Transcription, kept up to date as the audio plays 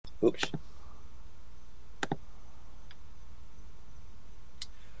Oops.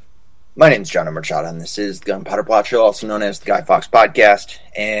 My name is John Machado, and this is the Gunpowder Plot Show, also known as the Guy Fawkes Podcast.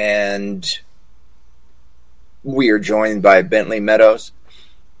 And we are joined by Bentley Meadows,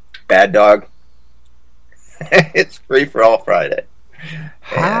 Bad Dog. It's Free for All Friday, and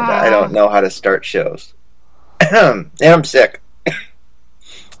I don't know how to start shows. And I'm sick.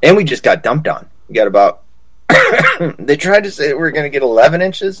 And we just got dumped on. We got about... they tried to say we were going to get 11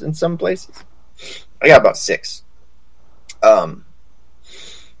 inches in some places. I got about 6.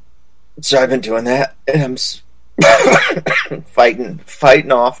 So I've been doing that, and I'm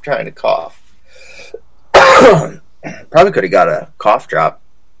fighting off, trying to cough. Probably could have got a cough drop,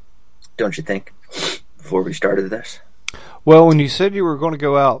 don't you think, before we started this? Well, when you said you were going to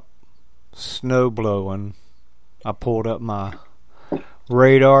go out snow blowing, I pulled up my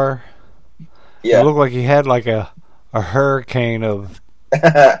radar. Yeah. It looked like you had like a hurricane of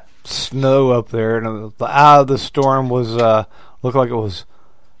snow up there, and the eye of the storm was looked like it was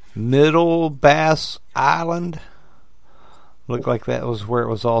Middle Bass Island. Looked like that was where it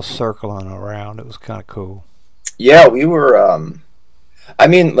was all circling around. It was kind of cool. Yeah, we were. I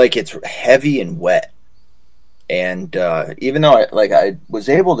mean, like, it's heavy and wet, and even though I was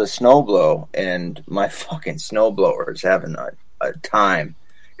able to snow blow, and my fucking snow blower is having a time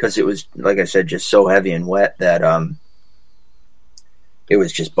because it was, like I said, just so heavy and wet that it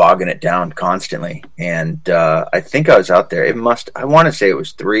was just bogging it down constantly. And I think I was out there. I want to say it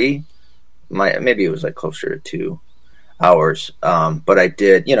was 3. Maybe it was like closer to 2 hours. But I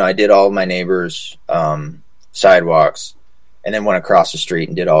did all of my neighbors' sidewalks, and then went across the street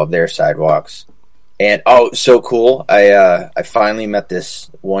and did all of their sidewalks. And so cool! I finally met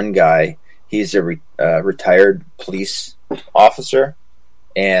this one guy. He's a retired police officer,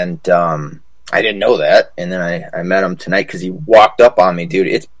 and I didn't know that. And then I met him tonight because he walked up on me, dude.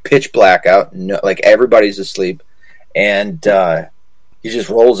 It's pitch black out, like everybody's asleep, and he just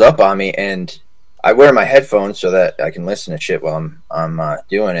rolls up on me, and I wear my headphones so that I can listen to shit while I'm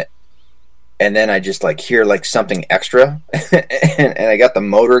doing it. And then I just like hear like something extra, and I got the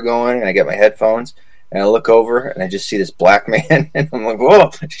motor going, and I got my headphones, and I look over, and I just see this black man, and I'm like,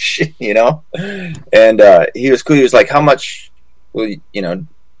 whoa, shit, you know? And he was cool. He was like, how much will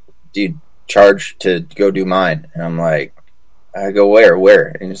do you charge to go do mine? And I'm like, I go, where?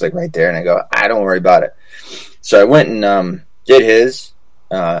 And he's like, right there. And I go, don't worry about it. So I went and did his,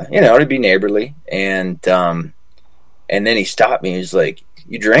 to be neighborly. And then he stopped me. He's like,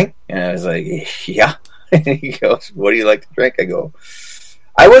 you drink? And I was like, yeah. And he goes, what do you like to drink? I go,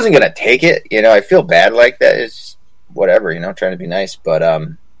 I wasn't going to take it. I feel bad like that. It's just whatever, trying to be nice. But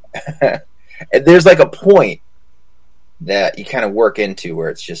there's like a point that you kind of work into where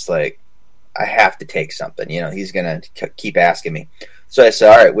it's just like, I have to take something. He's going to keep asking me. So I said,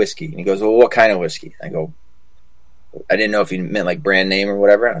 all right, whiskey. And he goes, well, what kind of whiskey? I go, I didn't know if he meant like brand name or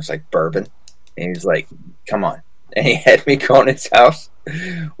whatever. And I was like, bourbon. And he was like, come on. And he had me go in his house,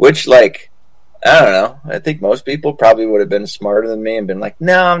 which, like, I don't know. I think most people probably would have been smarter than me and been like,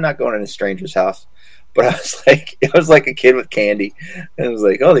 no, I'm not going in a stranger's house. But I was like, it was like a kid with candy. And I was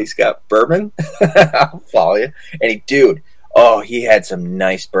like, oh, he's got bourbon? I'll follow you. And he had some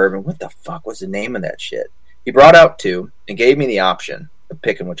nice bourbon. What the fuck was the name of that shit? He brought out 2 and gave me the option of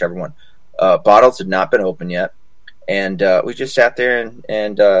picking whichever one. Bottles had not been opened yet. And we just sat there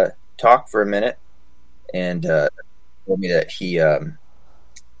and talked for a minute. And told me that he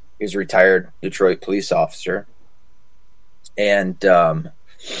was a retired Detroit police officer. And then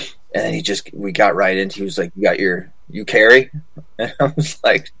we got right into, he was like, you carry? And I was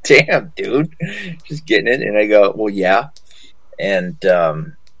like, damn, dude, just getting it. And I go, well, yeah. And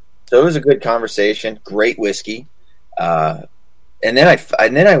so it was a good conversation, great whiskey. And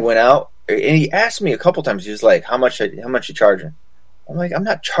then I went out, and he asked me a couple times. He was like, how much you charging? I'm like, I'm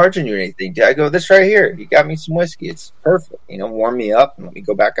not charging you anything. I go, this right here. You got me some whiskey. It's perfect. Warm me up and let me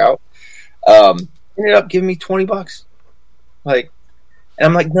go back out. Ended up giving me $20. Like, and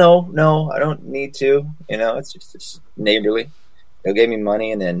I'm like, no, I don't need to. It's just neighborly. They gave me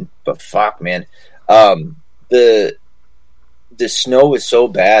money, but fuck, man. The snow was so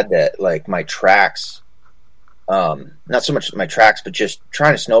bad that, like, my tracks, not so much my tracks, but just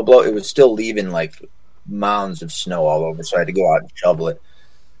trying to snow blow, it was still leaving, like, mounds of snow all over, so I had to go out and shovel it.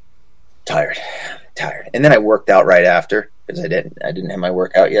 Tired. And then I worked out right after, because I didn't have my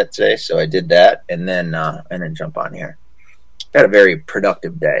workout yet today, so I did that, and then jump on here. Had a very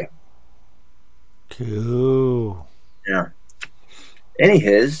productive day. Cool. Yeah.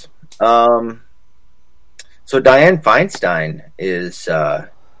 So Dianne Feinstein is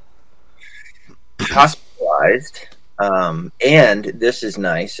hospitalized. And this is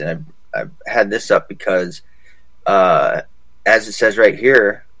nice, and I've had this up because, as it says right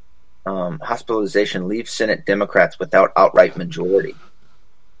here, hospitalization leaves Senate Democrats without outright majority.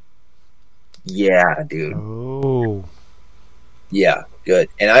 Yeah, dude. Oh. Yeah, good.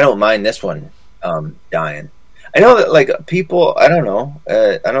 And I don't mind this one dying. I know that, like, people, I don't know.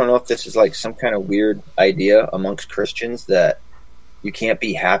 I don't know if this is, like, some kind of weird idea amongst Christians that you can't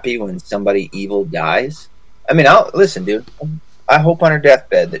be happy when somebody evil dies. I mean, listen, dude. I hope on her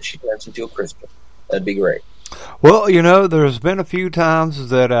deathbed that she turns into a Christian. That'd be great. Well, there's been a few times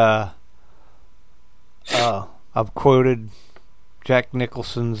that I've quoted Jack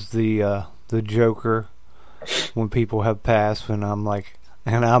Nicholson's the Joker when people have passed, and I'm like,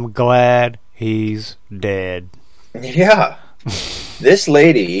 and I'm glad he's dead. Yeah. This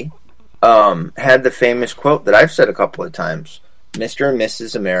lady had the famous quote that I've said a couple of times. Mr. and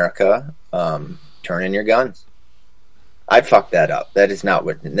Mrs. America, turn in your guns. I fucked that up. That's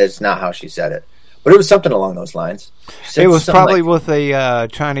not how she said it. But it was something along those lines. It was probably with a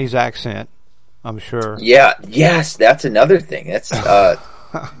Chinese accent, I'm sure. Yeah, yes, that's another thing. That's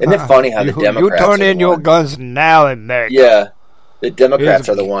isn't it funny how the Democrats you turn in your guns now, America. Yeah, the Democrats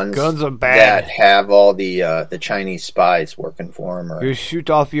are the ones guns are bad. that have all the Chinese spies working for them. You shoot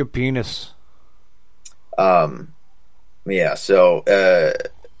off your penis. Yeah. So,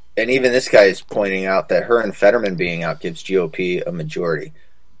 and even this guy is pointing out that her and Fetterman being out gives GOP a majority.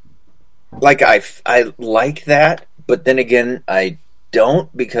 Like I like that, but then again, I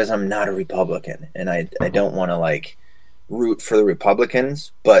don't, because I'm not a Republican, and I don't want to like root for the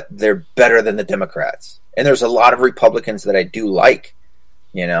Republicans, but they're better than the Democrats. And there's a lot of Republicans that I do like.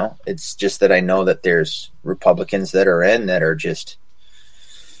 It's just that I know that there's Republicans that are in that are just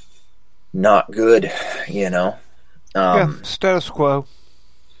not good. Status quo.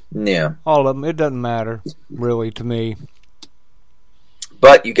 Yeah, all of them. It doesn't matter really to me.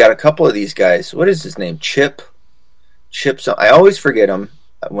 But you got a couple of these guys. What is his name? Chip. I always forget him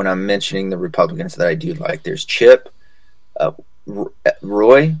when I'm mentioning the Republicans that I do like. There's Chip,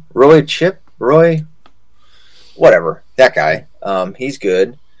 Roy, whatever. That guy. He's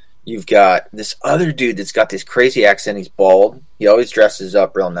good. You've got this other dude that's got this crazy accent. He's bald. He always dresses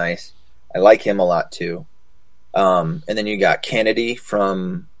up real nice. I like him a lot too. And then you got Kennedy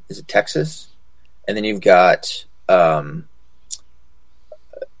from, is it Texas? And then you've got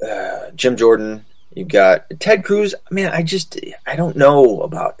Jim Jordan. You've got Ted Cruz. I mean, I don't know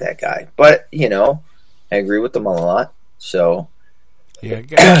about that guy, but I agree with them a lot. So yeah,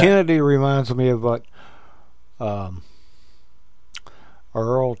 Kennedy reminds me of what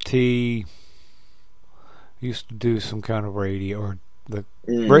Earl T used to do some kind of radio, or the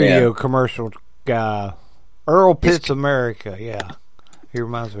radio commercial guy. Earl Pitts America, yeah. He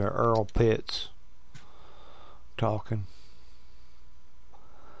reminds me of Earl Pitts talking.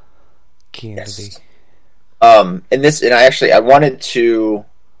 Kennedy. Yes. I wanted to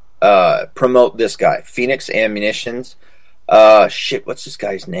promote this guy, Phoenix Ammunitions. What's this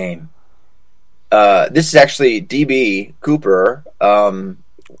guy's name? This is actually DB Cooper.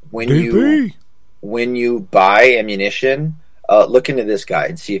 When you buy ammunition, look into this guy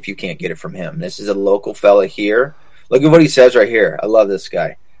and see if you can't get it from him. This is a local fella here. Look at what he says right here. I love this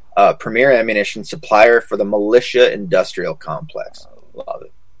guy. Premier ammunition supplier for the militia industrial complex. Love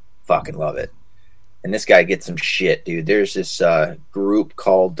it. Fucking love it. And this guy gets some shit, dude. There's this group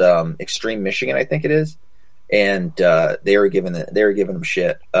called Extreme Michigan, I think it is, and they were giving him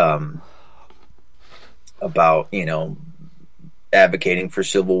shit about advocating for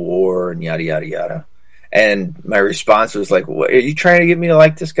civil war and yada yada yada. And my response was like, "What, are you trying to get me to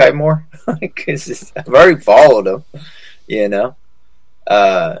like this guy more? Because I've already followed him, Yeah,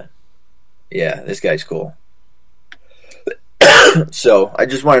 this guy's cool." So I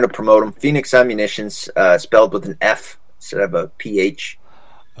just wanted to promote him. Phoenix Ammunitions, spelled with an F instead of a PH.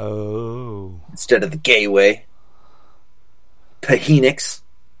 Oh. Instead of the gay way. Phoenix.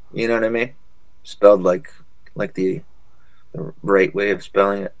 You know what I mean? Spelled like the right way of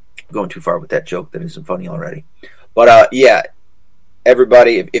spelling it. I'm going too far with that joke that isn't funny already. But yeah,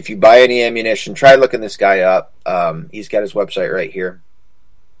 everybody, if you buy any ammunition, try looking this guy up. He's got his website right here.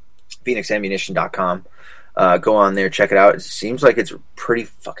 PhoenixAmmunition.com. Go on there, check it out. It seems like it's pretty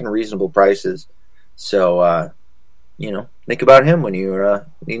fucking reasonable prices. So, think about him when you're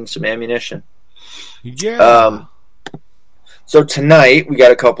needing some ammunition. Yeah. So tonight we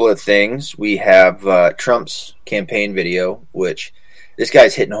got a couple of things. We have Trump's campaign video, which this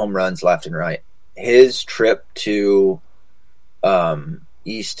guy's hitting home runs left and right. His trip to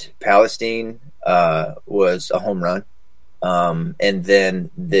East Palestine was a home run. And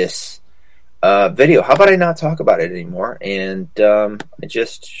then this video. How about I not talk about it anymore and I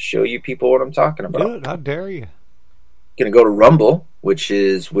just show you people what I'm talking about? Good. How dare you? Going to go to Rumble, which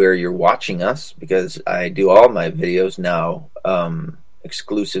is where you're watching us, because I do all my videos now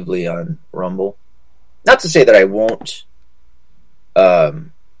exclusively on Rumble. Not to say that I won't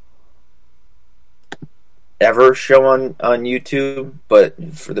ever show on YouTube, but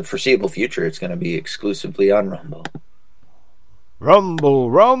for the foreseeable future, it's going to be exclusively on Rumble.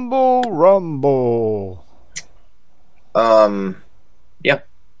 Rumble, rumble, rumble. Yeah.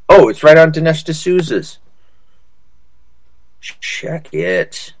 Oh, it's right on Dinesh D'Souza's. Check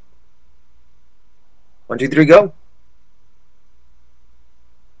it. 1, 2, 3, go.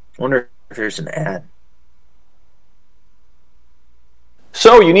 Wonder if there's an ad.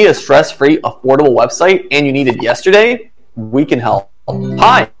 So you need a stress-free, affordable website and you need it yesterday? We can help.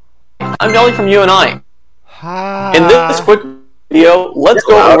 Hi, I'm Nelly from UNI. Hi. In this quick video, let's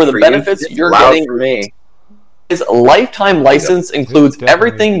go over the benefits you're getting. For me. This lifetime license includes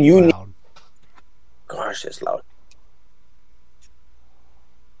everything you need. Gosh, it's loud.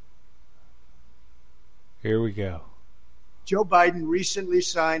 Here we go. Joe Biden recently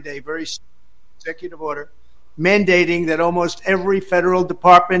signed a very executive order mandating that almost every federal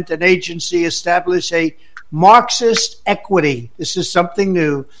department and agency establish a Marxist equity, this is something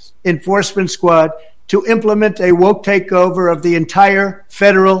new, enforcement squad to implement a woke takeover of the entire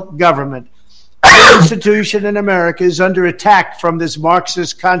federal government. Every institution in America is under attack from this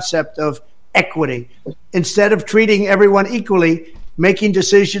Marxist concept of equity. Instead of treating everyone equally, making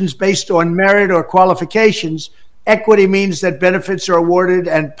decisions based on merit or qualifications, equity means that benefits are awarded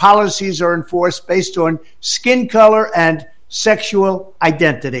and policies are enforced based on skin color and sexual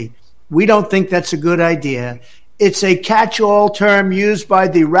identity. We don't think that's a good idea. It's a catch-all term used by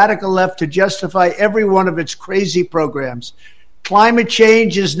the radical left to justify every one of its crazy programs. Climate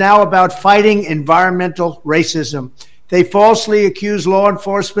change is now about fighting environmental racism. They falsely accuse law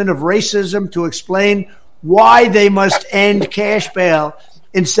enforcement of racism to explain why they must end cash bail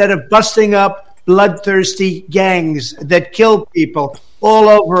instead of busting up bloodthirsty gangs that kill people all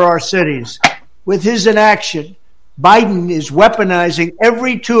over our cities. With his inaction, Biden is weaponizing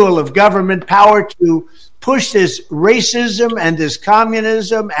every tool of government power to push this racism and this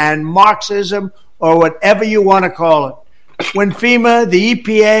communism and Marxism, or whatever you want to call it. When FEMA, the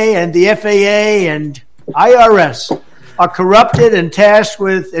EPA, and the FAA and IRS are corrupted and tasked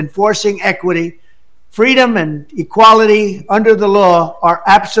with enforcing equity, freedom and equality under the law are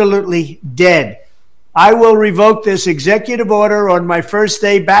absolutely dead. I will revoke this executive order on my first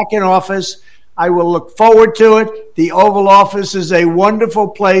day back in office. I will look forward to it. The Oval Office is a wonderful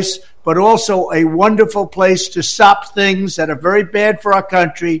place, but also a wonderful place to stop things that are very bad for our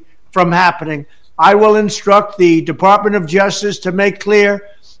country from happening. I will instruct the Department of Justice to make clear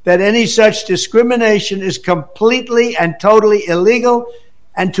that any such discrimination is completely and totally illegal,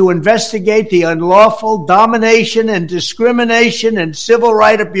 and to investigate the unlawful domination and discrimination and civil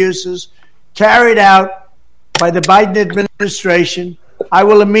rights abuses carried out by the Biden administration. I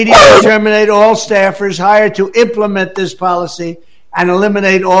will immediately terminate all staffers hired to implement this policy and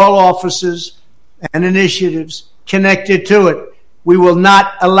eliminate all offices and initiatives connected to it. We will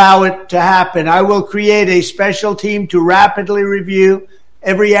not allow it to happen. I will create a special team to rapidly review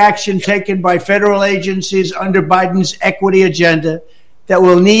every action taken by federal agencies under Biden's equity agenda that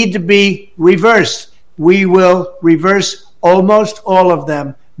will need to be reversed. We will reverse almost all of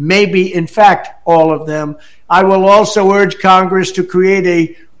them, maybe, in fact, all of them. I will also urge Congress to create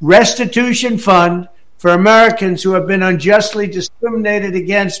a restitution fund for Americans who have been unjustly discriminated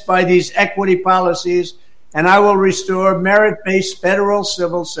against by these equity policies, and I will restore merit-based federal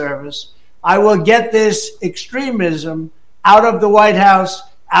civil service. I will get this extremism out of the White House,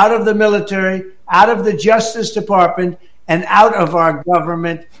 out of the military, out of the Justice Department, and out of our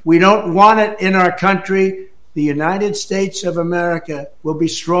government. We don't want it in our country. The United States of America will be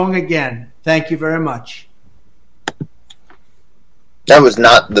strong again. Thank you very much. That was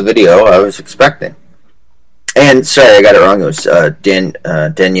not the video I was expecting. And sorry, I got it wrong. It was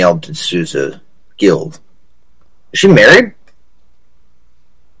Danielle D'Souza Guild. Is she married?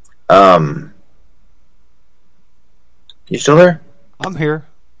 You still there? I'm here.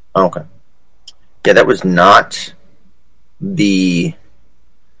 Oh, okay. Yeah, that was not the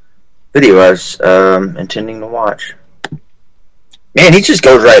video I was intending to watch. Man, he just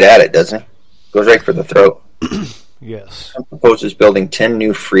goes right at it, doesn't he? Goes right for the throat. Yes. Trump proposes building 10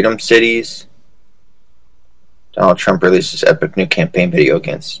 new freedom cities. Donald Trump releases epic new campaign video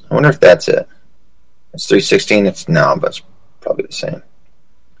against. I wonder if that's it. It's 316. It's no, but it's probably the same.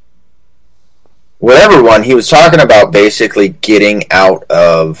 Whatever one, he was talking about basically getting out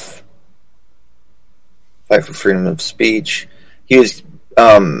of Fight for freedom of speech. He's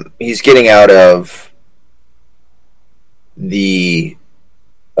getting out of the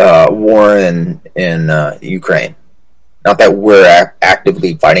war in Ukraine. Not that we're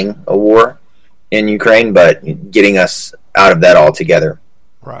actively fighting a war in Ukraine, but getting us out of that altogether.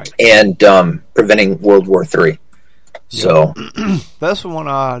 Right. And preventing World War III. So that's the one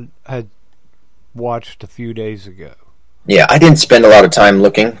I had watched a few days ago. Yeah, I didn't spend a lot of time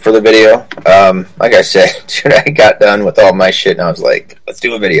looking for the video. Like I said, I got done with all my shit and I was like, let's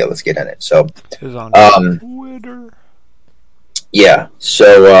do a video, let's get in it. So It was on Twitter. Yeah,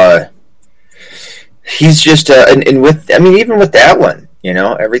 so he's just and with, I mean, even with that one, you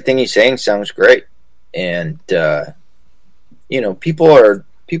know, everything he's saying sounds great. And you know, people are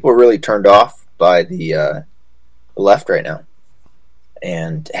really turned off by the left right now,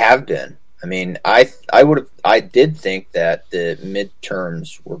 and have been. I mean, I did think that the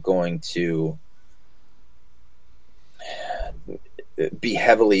midterms were going to be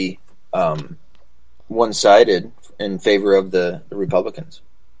heavily one-sided in favor of the Republicans,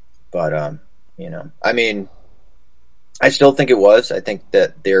 but you know, I mean, I still think it was. I think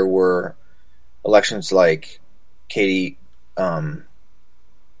that there were elections like Katie, what's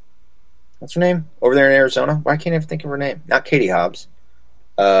her name over there in Arizona? Why can't I even think of her name? Not Katie Hobbs.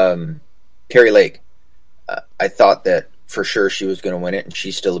 Kari Lake. I thought that for sure she was going to win it, and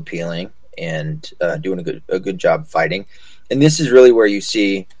she's still appealing and doing a good job fighting. And this is really where you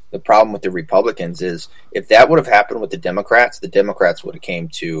see the problem with the Republicans is if that would have happened with the Democrats would have came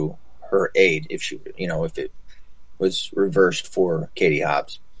to her aid if she, you know, if it was reversed for Katie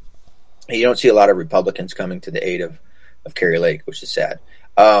Hobbs. You don't see a lot of Republicans coming to the aid of Kari Lake, which is sad.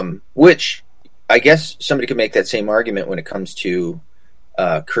 Which I guess somebody could make that same argument when it comes to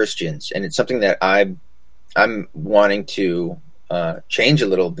Christians, and it's something that I'm wanting to change a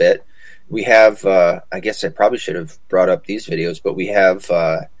little bit. We have, I guess I probably should have brought up these videos, but we have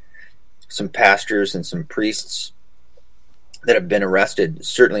some pastors and some priests that have been arrested,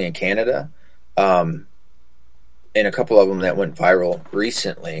 certainly in Canada, and a couple of them that went viral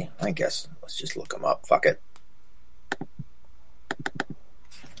recently. I guess let's just look them up. Fuck it.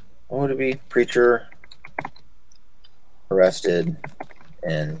 What would it be? Preacher arrested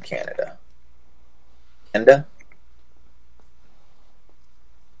in Canada. Canada?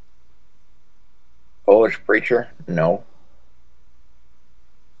 Polish preacher? No.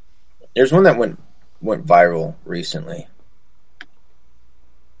 There's one that went viral recently.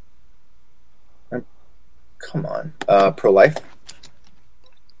 Come on. Pro-life?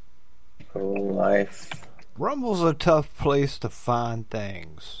 Pro-life. Rumble's a tough place to find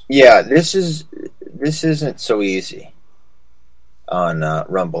things. Yeah, this isn't so easy on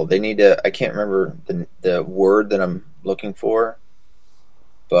Rumble. They need to, I can't remember the word that I'm looking for,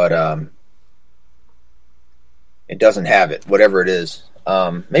 but it doesn't have it, whatever it is.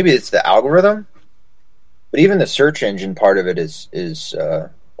 Maybe it's the algorithm, but even the search engine part of it is a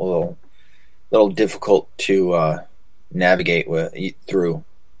little difficult to navigate through.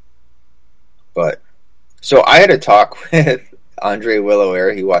 But so I had a talk with Andre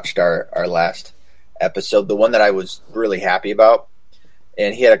Willow-Air. He watched our last episode, the one that I was really happy about,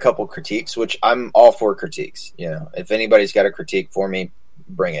 and he had a couple critiques, which I'm all for critiques. You know, if anybody's got a critique for me,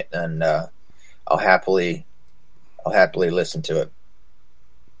 bring it, and I'll happily listen to it.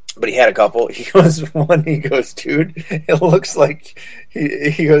 But he had a couple. He goes, dude, it looks like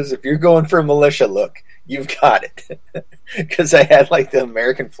he goes, if you're going for a militia look, you've got it. Because I had like the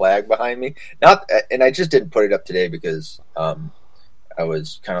American flag behind me. And I just didn't put it up today because I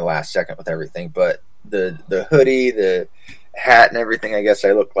was kind of last second with everything. But the hoodie, the hat, and everything, I guess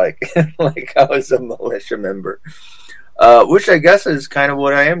I looked like like I was a militia member. Which I guess is kind of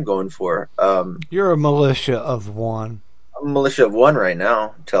what I am going for. You're a militia of one. I'm a militia of one right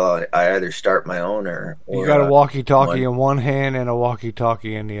now until I either start my own or you got a walkie-talkie in one hand and a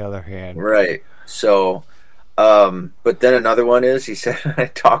walkie-talkie in the other hand. Right. So, but then another one is, he said, I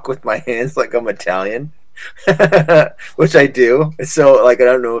talk with my hands like I'm Italian, which I do. So, like, I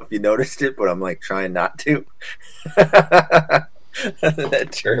don't know if you noticed it, but I'm like trying not to. That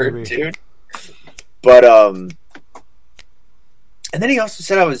turd, dude. But, and then he also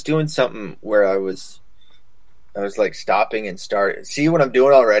said I was doing something where I was like stopping and starting. See what I'm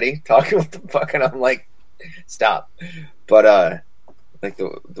doing already? Talking with the fuck, and I'm like, stop. But like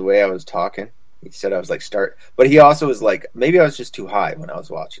the way I was talking, he said I was like start. But he also was like, maybe I was just too high when I was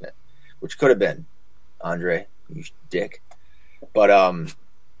watching it, which could have been, Andre, you dick. But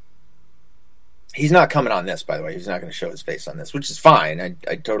he's not coming on this, by the way. He's not going to show his face on this, which is fine.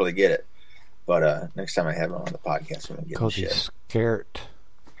 I totally get it. But next time I have him on the podcast, I'm going to give him shit. He's scared.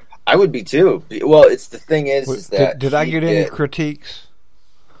 I would be too. Well, it's the thing is that did I get any critiques?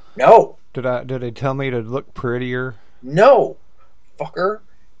 No. Did they tell me to look prettier? No, fucker.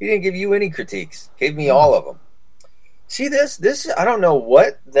 He didn't give you any critiques. Gave me all of them. See this? I don't know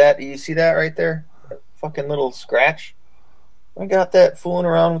what that. You see that right there? That fucking little scratch. I got that fooling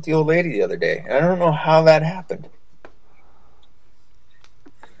around with the old lady the other day. I don't know how that happened.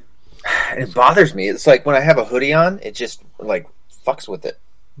 It bothers me. It's like when I have a hoodie on, it just like fucks with it.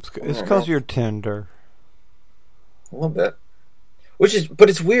 It's because you're tender. A little bit. But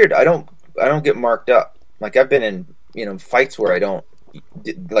it's weird. I don't get marked up. Like I've been in, fights where I don't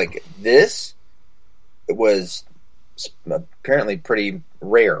like this. It was apparently pretty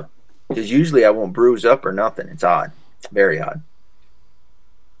rare because usually I won't bruise up or nothing. It's odd, very odd.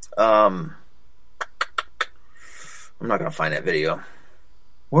 I'm not gonna find that video.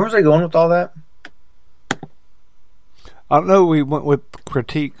 Where was I going with all that? I don't know. We went with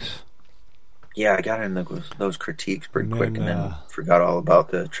critiques. Yeah, I got in those critiques pretty quick and then forgot all about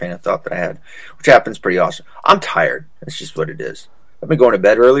the train of thought that I had, which happens pretty awesome. I'm tired. That's just what it is. I've been going to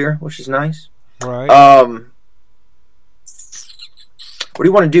bed earlier, which is nice. Right. What do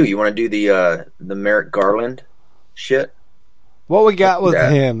you want to do? You want to do the Merrick Garland shit? What we got with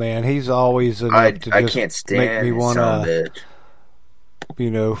him, man? He's always enough I just can't stand make me want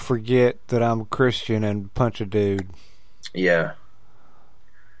to, forget that I'm a Christian and punch a dude. Yeah.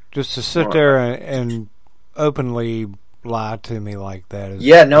 Just to sit there and openly lie to me like that.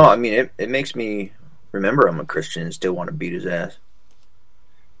 Yeah, no, I mean, it makes me remember I'm a Christian and still want to beat his ass.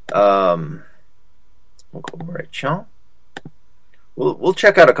 We'll go right, Sean. We'll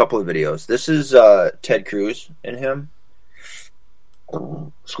check out a couple of videos. This is Ted Cruz and him.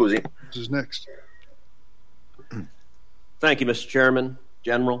 Excuse me. This is next. Thank you, Mr. Chairman.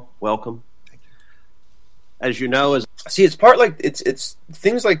 General, welcome. As you know, it's part like it's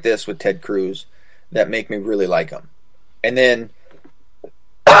things like this with Ted Cruz that make me really like him, and then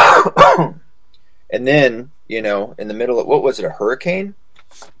in the middle of what was it, a hurricane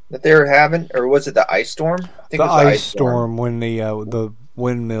that they were having, or was it the ice storm? I think the it was ice storm when the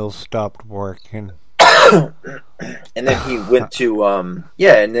windmills stopped working, and then he went to and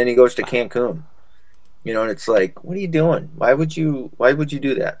then he goes to Cancun, and it's like, what are you doing? Why would you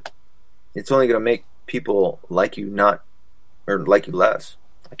do that? It's only going to make people like you like you less.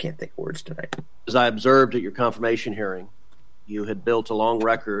 I can't think of words tonight. As I observed at your confirmation hearing, you had built a long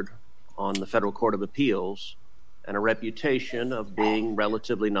record on the Federal Court of Appeals and a reputation of being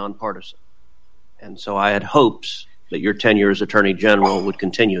relatively nonpartisan. And so I had hopes that your tenure as Attorney General would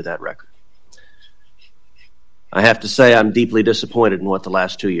continue that record. I have to say I'm deeply disappointed in what the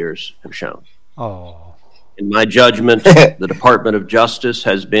last 2 years have shown. Oh. In my judgment, the Department of Justice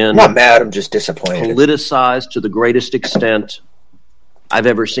has been I'm not mad, I'm just disappointed. Politicized to the greatest extent I've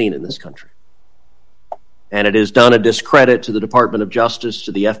ever seen in this country. And it has done a discredit to the Department of Justice,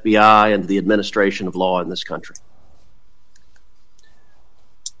 to the FBI, and to the administration of law in this country.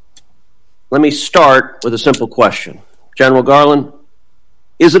 Let me start with a simple question. General Garland,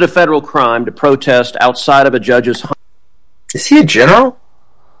 is it a federal crime to protest outside of a judge's home? Is he a general?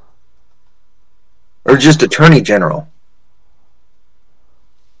 Or just Attorney General?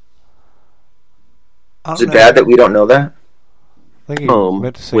 Is it bad that we don't know that? Home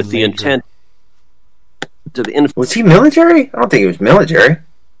with the intent to the Was he military? I don't think he was military.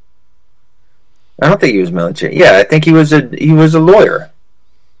 I think he was a lawyer.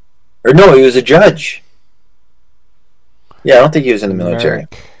 Or no, he was a judge. Yeah, I don't think he was in the military.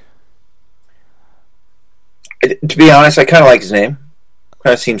 To be honest, I kind of like his name.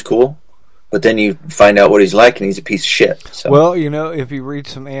 Kind of seems cool. But then you find out what he's like, and he's a piece of shit. So. Well, if you read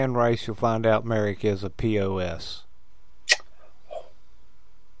some Anne Rice, you'll find out Merrick is a POS.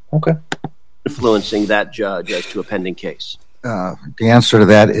 Okay. Influencing that judge as to a pending case. The answer to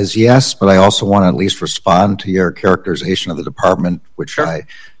that is yes, but I also want to at least respond to your characterization of the department, which I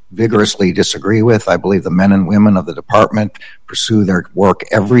vigorously disagree with. I believe the men and women of the department pursue their work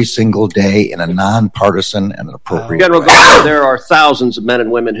every single day in a nonpartisan and appropriate General way. Garland, there are thousands of men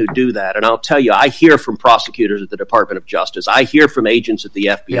and women who do that, and I'll tell you, I hear from prosecutors at the Department of Justice. I hear from agents at the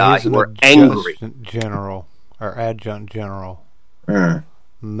FBI who are angry. General or adjunct general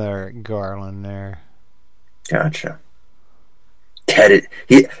Merrick Garland there. Gotcha. Ted,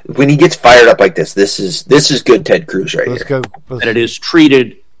 when he gets fired up like this is good Ted Cruz right here. And it is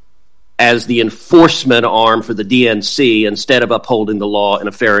treated as the enforcement arm for the DNC instead of upholding the law in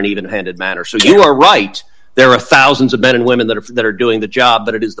a fair and even-handed manner. So you are right. There are thousands of men and women that are doing the job,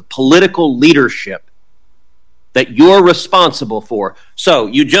 but it is the political leadership that you're responsible for. So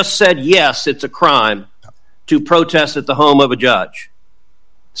you just said, yes, it's a crime to protest at the home of a judge.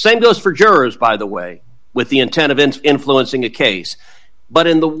 Same goes for jurors, by the way, with the intent of influencing a case. But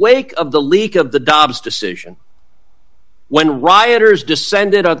in the wake of the leak of the Dobbs decision, when rioters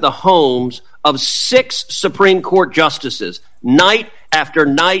descended on the homes of 6 Supreme Court justices, night after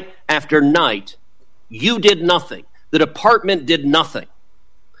night after night, you did nothing. The department did nothing.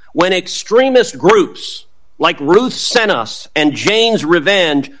 When extremist groups like Ruth Sent Us and Jane's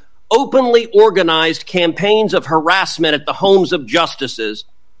Revenge openly organized campaigns of harassment at the homes of justices,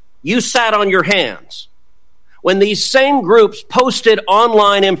 you sat on your hands. When these same groups posted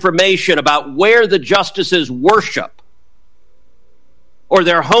online information about where the justices worship, or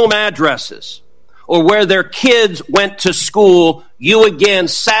their home addresses, or where their kids went to school, you again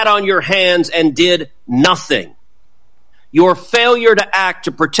sat on your hands and did nothing. Your failure to act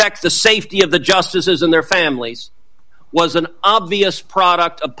to protect the safety of the justices and their families was an obvious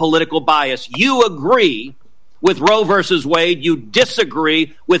product of political bias. You agree with Roe versus Wade. You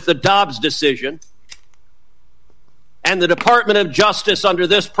disagree with the Dobbs decision. And the Department of Justice under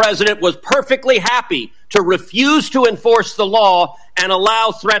this president was perfectly happy to refuse to enforce the law and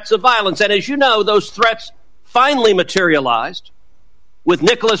allow threats of violence. And as you know, those threats finally materialized with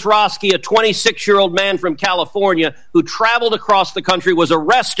Nicholas Roski, a 26-year-old man from California who traveled across the country, was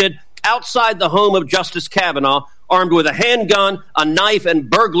arrested outside the home of Justice Kavanaugh, armed with a handgun, a knife, and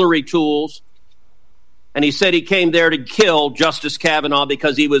burglary tools. And he said he came there to kill Justice Kavanaugh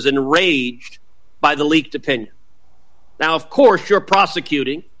because he was enraged by the leaked opinion. Now, of course, you're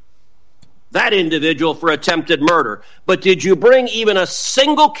prosecuting that individual for attempted murder. But did you bring even a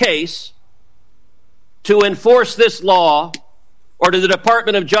single case to enforce this law, or did the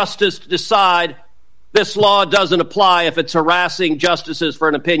Department of Justice decide this law doesn't apply if it's harassing justices for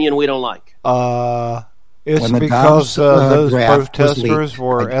an opinion we don't like? It's because those protesters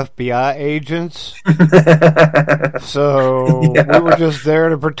were FBI agents. So we were just there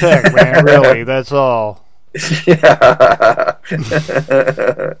to protect, man, really, that's all. Yeah.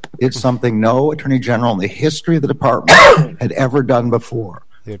 It's something no Attorney General in the history of the department had ever done before.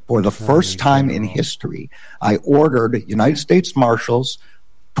 For the first time in history, I ordered United States Marshals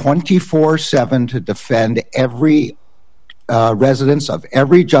 24/7 to defend every residence of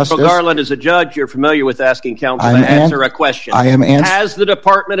every justice. So Garland, as a judge, you're familiar with asking counsel to answer a question. I am answering. Has the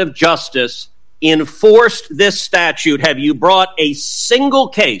Department of Justice enforced this statute? Have you brought a single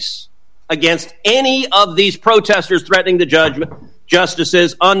case against any of these protesters threatening the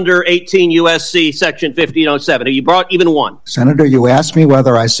justices under 18 U.S.C. Section 1507? Have you brought even one? Senator, you asked me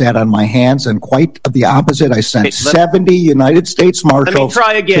whether I sat on my hands, and quite the opposite. I sent 70 United States Marshals. Let me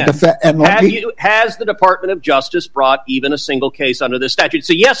try again. To has the Department of Justice brought even a single case under this statute? It's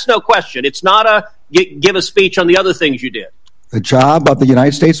a yes-no question. It's not a give a speech on the other things you did. The job of the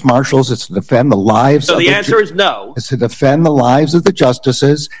United States Marshals is to defend the lives of the answer is no. It's to defend the lives of the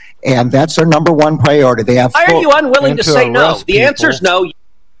justices, and that's their number one priority. They have. Why are you unwilling to say no? The answer is no.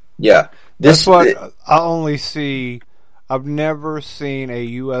 Yeah. That's what I only see. I've never seen a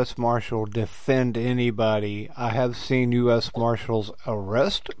U.S. Marshal defend anybody. I have seen U.S. Marshals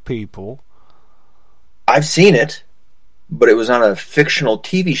arrest people. I've seen it, but it was on a fictional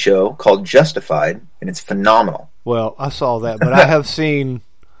TV show called Justified, and it's phenomenal. Well, I saw that, but I have seen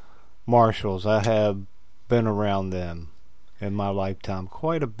marshals. I have been around them in my lifetime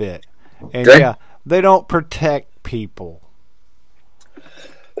quite a bit. And yeah, they don't protect people.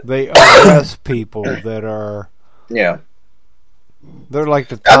 They arrest people that are... Yeah. They're like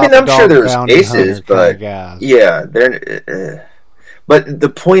the top I'm sure there's bounty cases, but guys. Yeah, they're... but the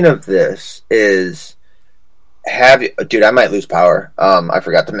point of this is... Dude, I might lose power. I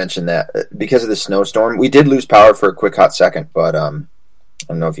forgot to mention that because of the snowstorm, we did lose power for a quick hot second. But I don't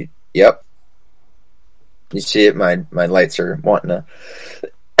know if you. Yep, you see it. My lights are wanting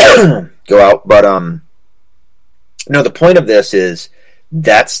to go out. But no. The point of this is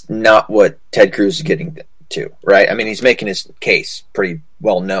that's not what Ted Cruz is getting to, right? I mean, he's making his case pretty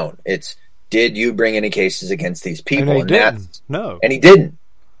well known. It's did you bring any cases against these people? And he didn't. No, and he didn't.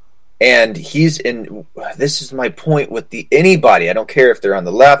 And he's in. This is my point with anybody. I don't care if they're on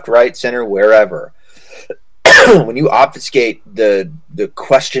the left, right, center, wherever. When you obfuscate the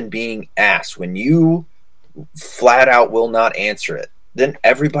question being asked, when you flat out will not answer it, then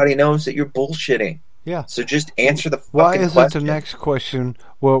everybody knows that you're bullshitting. Yeah. So just answer the fucking question. Why isn't question. The next question?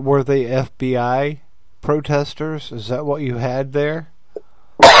 Well, were they FBI protesters? Is that what you had there?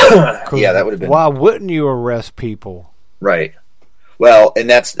 Yeah, that would have been. Why wouldn't you arrest people? Right. Well, and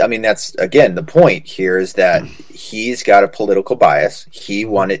that's again, the point here is that he's got a political bias.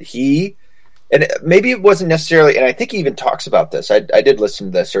 And maybe it wasn't necessarily, and I think he even talks about this. I did listen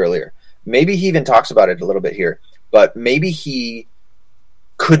to this earlier. Maybe he even talks about it a little bit here, but maybe he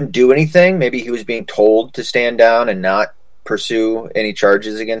couldn't do anything. Maybe he was being told to stand down and not pursue any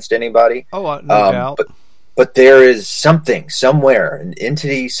charges against anybody. Oh, no doubt. But there is something somewhere, an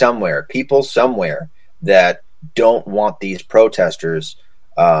entity somewhere, people somewhere that don't want these protesters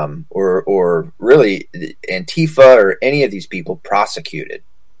or really Antifa or any of these people prosecuted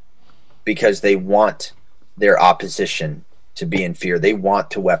because they want their opposition to be in fear. They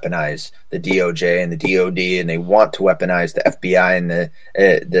want to weaponize the DOJ and the DOD, and they want to weaponize the FBI and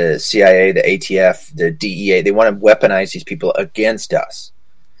the CIA, the ATF, the DEA. They want to weaponize these people against us.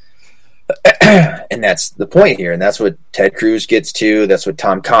 And that's the point here, and that's what Ted Cruz gets to. That's what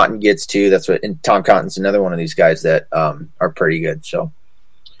Tom Cotton gets to. And Tom Cotton's another one of these guys that are pretty good. So,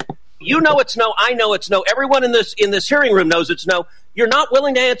 you know it's no. I know it's no. Everyone in this hearing room knows it's no. You're not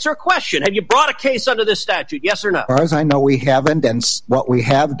willing to answer a question. Have you brought a case under this statute? Yes or no? As far as I know, we haven't, and what we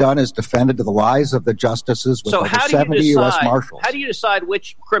have done is defended the lives of the justices with over 70 U.S. Marshals. How do you decide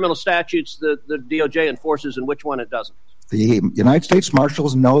which criminal statutes the DOJ enforces and which one it doesn't? The United States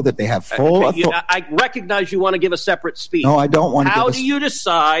Marshals know that they have full authority. I recognize you want to give a separate speech. No, I don't want to. How do you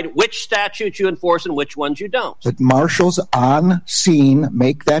decide which statutes you enforce and which ones you don't? The Marshals on scene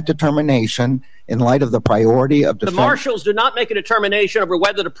make that determination in light of the priority of defense. The Marshals do not make a determination over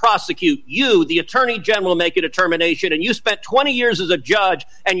whether to prosecute. You, the Attorney General, make a determination, and you spent 20 years as a judge,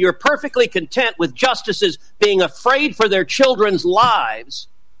 and you're perfectly content with justices being afraid for their children's lives,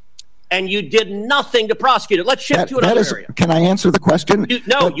 and you did nothing to prosecute it. Let's shift to another area. Can I answer the question? You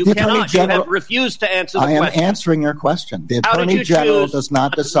cannot. You have refused to answer the question. I am answering your question. The Attorney General does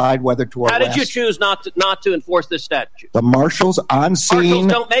not decide whether to arrest. How did you choose not to enforce this statute? The Marshals on scene. Marshals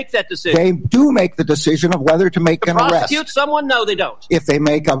don't make that decision. They do make the decision of whether to make an arrest. Prosecute someone? No, they don't.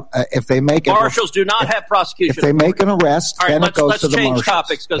 Marshals do not have prosecution. If they make an arrest, then it goes to the Marshals. Let's change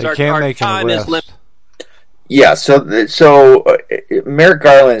topics because our time is limited. Yeah, so Merrick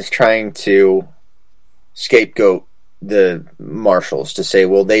Garland is trying to scapegoat the Marshals to say,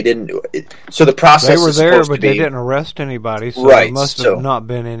 well, they didn't do it. So the process they were there, but they didn't arrest anybody, so there must have not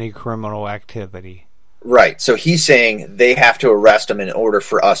been any criminal activity. Right, so he's saying they have to arrest them in order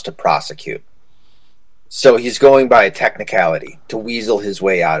for us to prosecute. So he's going by a technicality to weasel his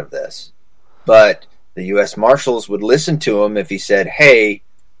way out of this. But the U.S. Marshals would listen to him if he said, hey,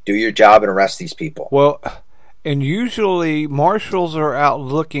 do your job and arrest these people. Well, and usually marshals are out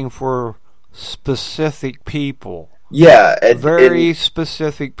looking for specific people. Yeah. Very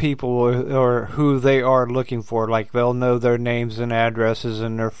specific people or who they are looking for. Like they'll know their names and addresses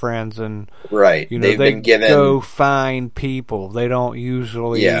and their friends. And right. They've been given... go find people. They don't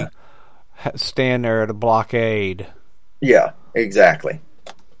usually stand there at a blockade. Yeah, exactly.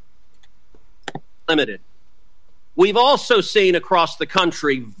 Limited. We've also seen across the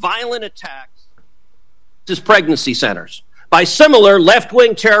country violent attacks to pregnancy centers by similar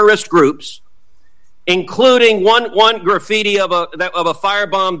left-wing terrorist groups, including one graffiti of a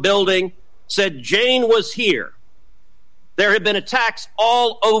firebomb building said Jane was here. There have been attacks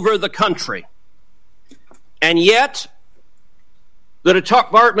all over the country. And yet, the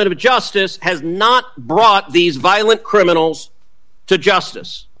Department of Justice has not brought these violent criminals to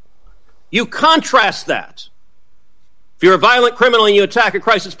justice. You contrast that. If you're a violent criminal and you attack a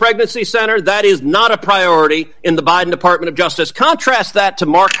crisis pregnancy center, that is not a priority in the Biden Department of Justice. Contrast that to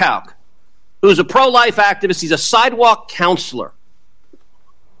Mark Houck, who's a pro-life activist. He's a sidewalk counselor.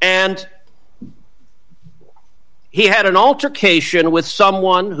 And he had an altercation with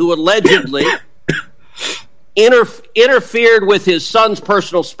someone who allegedly interfered with his son's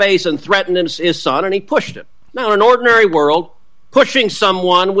personal space and threatened his son, and he pushed him. Now, in an ordinary world, pushing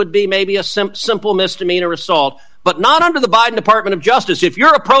someone would be maybe a simple misdemeanor assault, but not under the Biden Department of Justice. If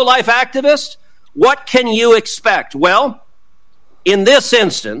you're a pro-life activist, what can you expect? Well, in this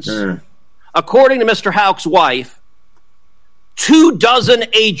instance, according to Mr. Houck's wife, 24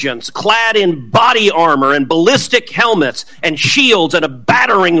 agents clad in body armor and ballistic helmets and shields and a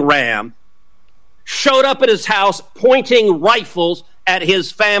battering ram showed up at his house pointing rifles at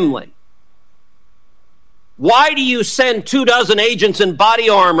his family. Why do you send 24 agents in body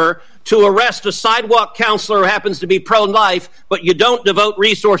armor to arrest a sidewalk counselor who happens to be pro-life, but you don't devote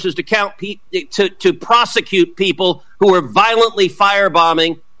resources to prosecute people who are violently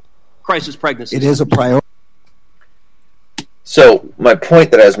firebombing crisis pregnancies? It is a priority. So my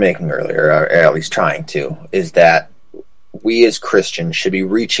point that I was making earlier, or at least trying to, is that we as Christians should be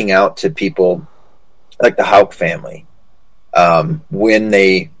reaching out to people like the Houck family when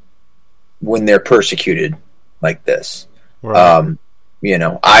they're persecuted like this. Right.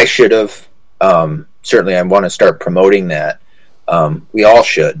 I should have, certainly I want to start promoting that. We all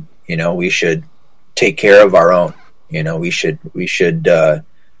should, we should take care of our own, we should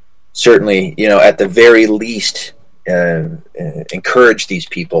certainly, at the very least, encourage these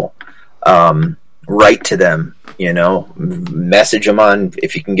people, write to them, message them on,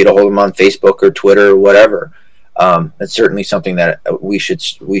 if you can get a hold of them on Facebook or Twitter or whatever. That's certainly something that we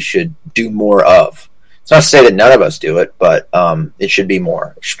should do more of. It's not to say that none of us do it, but it should be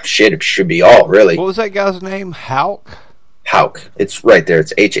more. It should be all, really. What was that guy's name? Houck? Houck. It's right there.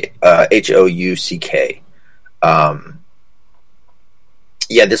 It's Houck.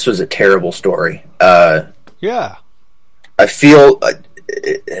 Yeah, this was a terrible story. Yeah. I feel, I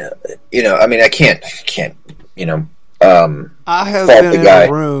can't, I have fault been the in guy.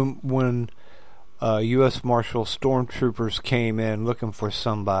 a room when U.S. Marshal stormtroopers came in looking for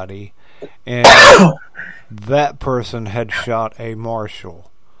somebody, and that person had shot a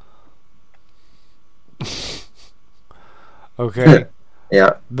marshal. Okay?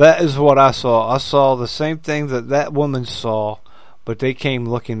 Yeah. That is what I saw. I saw the same thing that woman saw, but they came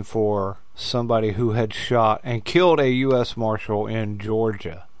looking for somebody who had shot and killed a U.S. Marshal in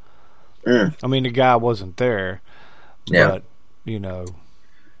Georgia. Mm. I mean, the guy wasn't there, Yeah. but,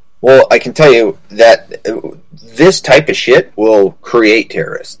 Well, I can tell you that this type of shit will create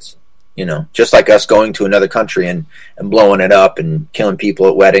terrorists. Just like us going to another country and blowing it up and killing people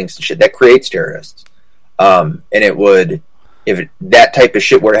at weddings and shit. That creates terrorists. And it would, if that type of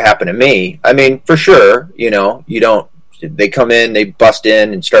shit were to happen to me, I mean, for sure, they come in, they bust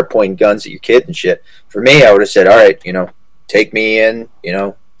in and start pointing guns at your kid and shit. For me, I would have said, all right, take me in,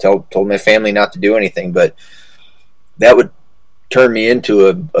 told my family not to do anything, but that would turn me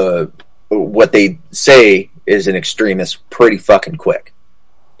into a what they say is an extremist pretty fucking quick.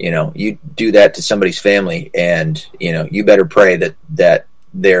 You do that to somebody's family, and you better pray that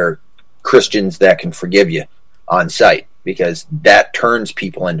they're Christians that can forgive you on sight, because that turns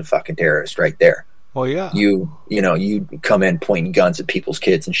people into fucking terrorists right there. well, yeah. You come in pointing guns at people's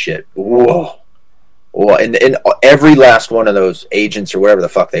kids and shit. Whoa. Well, and every last one of those agents or whatever the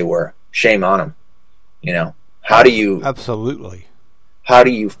fuck they were, shame on them. How do you Absolutely.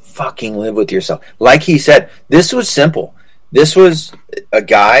 fucking live with yourself? Like he said, this was simple. This was a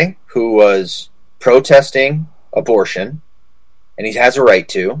guy who was protesting abortion, and he has a right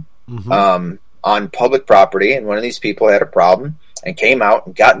to, on public property, and one of these people had a problem and came out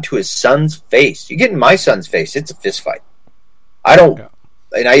and got into his son's face. You get in my son's face, it's a fist fight.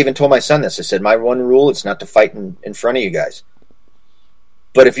 And I even told my son this. I said, my one rule is not to fight in front of you guys.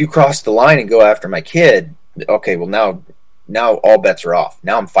 But if you cross the line and go after my kid, okay, well now all bets are off.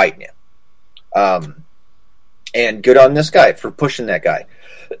 Now I'm fighting you. And good on this guy for pushing that guy.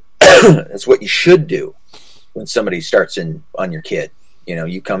 That's what you should do when somebody starts on your kid.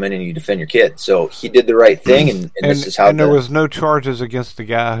 You come in and you defend your kid. So he did the right thing, and this is how. And there was no charges against the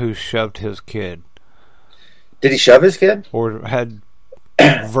guy who shoved his kid. Did he shove his kid? Or had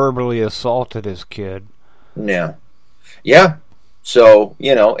verbally assaulted his kid. No. Yeah. So,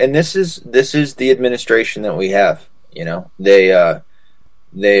 and this is the administration that we have. They are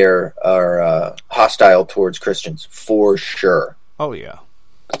hostile towards Christians for sure. Oh yeah.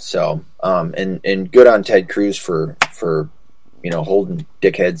 So, and good on Ted Cruz for holding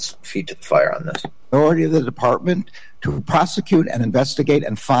dickheads' feet to the fire on this. Authority of the department to prosecute and investigate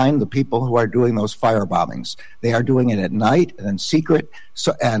and find the people who are doing those fire bombings. They are doing it at night and in secret.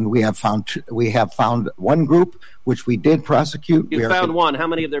 So, and we have found one group which we did prosecute. You found one. How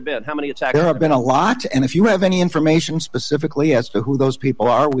many have there been? How many attacks? There have been a lot. And if you have any information specifically as to who those people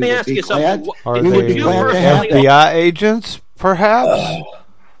are, we would be glad. Are We would they be glad to have them. FBI agents, perhaps?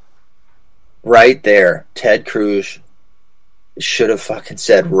 Right there, Ted Cruz should have fucking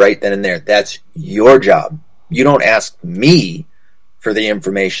said right then and there, that's your job. You don't ask me for the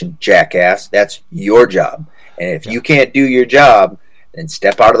information, jackass. That's your job. And if you can't do your job, then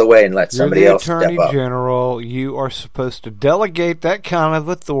step out of the way and let somebody else step up. You're the Attorney General. You are supposed to delegate that kind of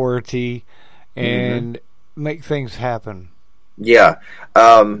authority and make things happen. Yeah.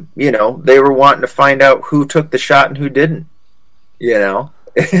 They were wanting to find out who took the shot and who didn't.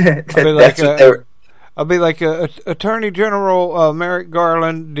 I'll be like, Attorney General Merrick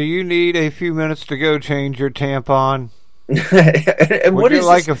Garland, do you need a few minutes to go change your tampon? And Would you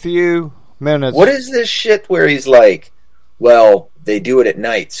like a few minutes? What is this shit where he's like, well, they do it at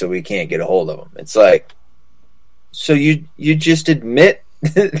night, so we can't get a hold of them? It's like, so you just admit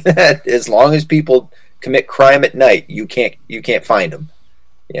that as long as people commit crime at night, you can't find them,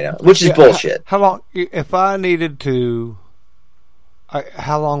 which is bullshit. How long, if I needed to,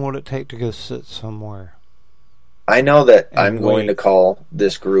 how long would it take to go sit somewhere? I know that I'm going to call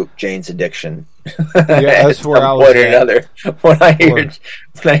this group Jane's Addiction. Yeah, that's where I was at. Another. When I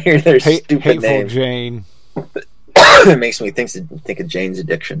hear their stupid hateful name, Jane. it makes me think of Jane's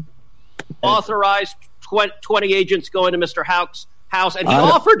Addiction. authorized 20 agents going to Mr. Houck's house, and he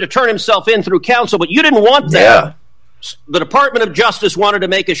offered to turn himself in through counsel, but you didn't want that. Yeah. The Department of Justice wanted to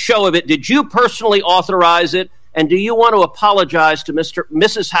make a show of it. Did you personally authorize it? And do you want to apologize to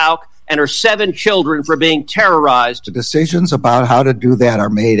Mrs. Houck and her 7 children for being terrorized? The decisions about how to do that are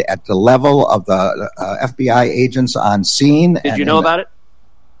made at the level of the FBI agents on scene. Did you know about it?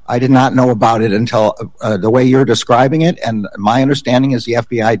 I did not know about it until the way you're describing it, and my understanding is the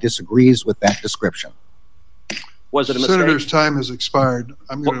FBI disagrees with that description. Was it a mistake? Senator's time has expired.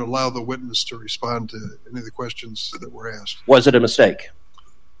 I'm going to allow the witness to respond to any of the questions that were asked. Was it a mistake?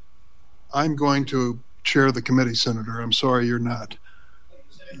 I'm going to chair the committee, Senator. I'm sorry you're not.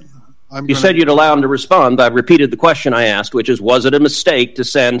 You said you'd allow him to respond. I repeated the question I asked, which is, was it a mistake to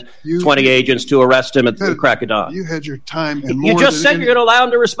send 20 agents to arrest him at the crack of dawn? You had your time. And more you just said you're going to allow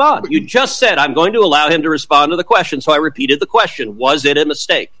him to respond. You just said, I'm going to allow him to respond to the question. So I repeated the question. Was it a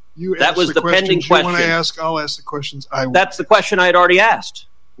mistake? That was the pending question. You want to ask, I'll ask the questions I want. That's the question I had already asked.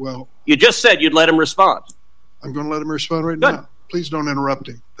 Well, you just said you'd let him respond. I'm going to let him respond right now. Please don't interrupt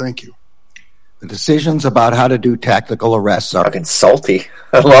him. Thank you. The decisions about how to do tactical arrests are fucking salty.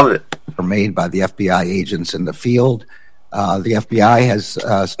 I love it. Are made by the FBI agents in the field. The FBI has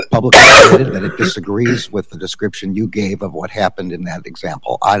publicly stated that it disagrees with the description you gave of what happened in that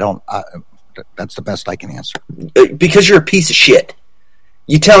example. That's the best I can answer. Because you're a piece of shit.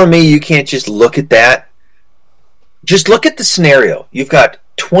 You telling me you can't just look at that? Just look at the scenario. You've got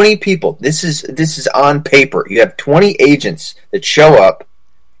 20 people. This is on paper. You have 20 agents that show up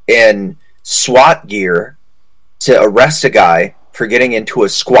in SWAT gear to arrest a guy for getting into a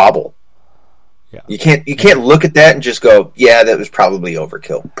squabble. Yeah. You can't look at that and just go, yeah, that was probably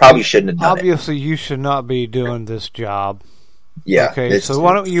overkill. Probably shouldn't have done Obviously, you should not be doing this job. Yeah. Okay, so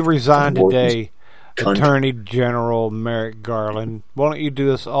why don't you resign today, Attorney General Merrick Garland? Why don't you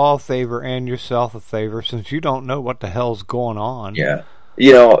do us all a favor and yourself a favor, since you don't know what the hell's going on? Yeah.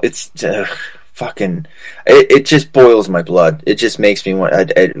 You know, it's fucking... It just boils my blood. It just makes me want...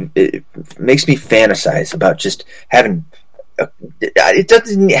 It makes me fantasize about just having... It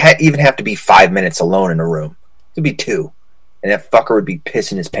doesn't even have to be 5 minutes alone in a room. It could be 2. And that fucker would be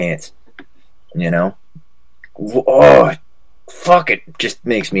pissing his pants. You know? Oh, fuck, it just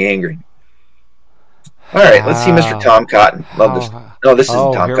makes me angry. All right, let's see Mr. Tom Cotton. Love this. No, this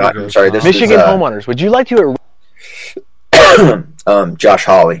isn't Tom Cotton. I'm sorry. This Michigan is, homeowners. Would you like to... Josh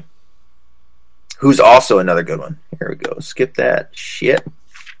Hawley, who's also another good one. Here we go. Skip that shit.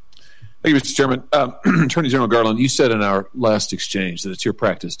 Thank you, Mr. Chairman. Attorney General Garland, you said in our last exchange that it's your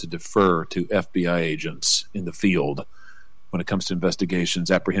practice to defer to FBI agents in the field when it comes to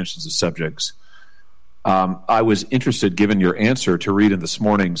investigations, apprehensions of subjects. I was interested, given your answer, to read in this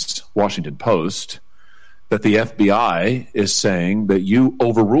morning's Washington Post that the FBI is saying that you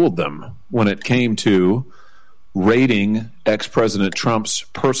overruled them when it came to raiding ex-President Trump's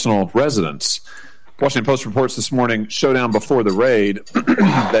personal residence. Washington Post reports this morning, showdown before the raid,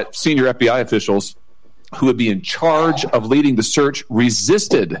 that senior FBI officials who would be in charge of leading the search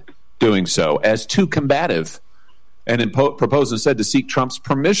resisted doing so as too combative and proposed instead to seek Trump's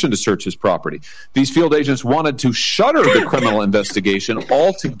permission to search his property. These field agents wanted to shutter the criminal investigation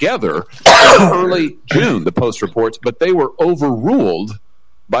altogether in early June, the Post reports, but they were overruled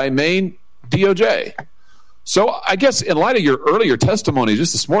by Maine DOJ. So I guess in light of your earlier testimony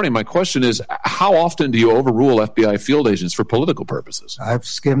just this morning, my question is, how often do you overrule FBI field agents for political purposes? I've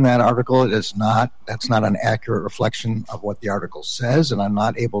skimmed that article. That's not an accurate reflection of what the article says, and I'm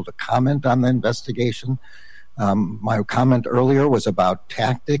not able to comment on the investigation. My comment earlier was about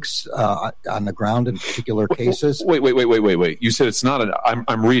tactics on the ground in particular cases. Wait. You said it's not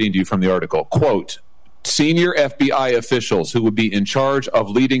I'm reading to you from the article. Quote, senior FBI officials who would be in charge of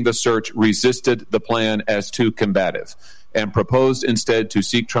leading the search resisted the plan as too combative and proposed instead to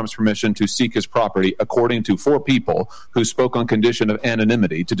seek Trump's permission to seek his property, according to 4 people who spoke on condition of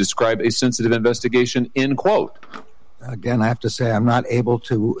anonymity to describe a sensitive investigation, end quote. Again, I have to say I'm not able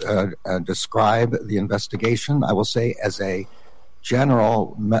to describe the investigation. I will say as a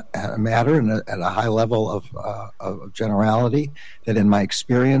general matter and at a high level of generality, that in my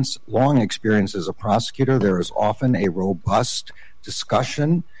experience, long experience as a prosecutor, there is often a robust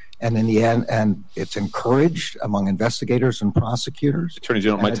discussion, and in the end, and it's encouraged among investigators and prosecutors. Attorney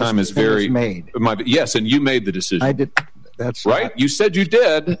General, my time is very made. Yes, and you made the decision. I did. That's right. You said you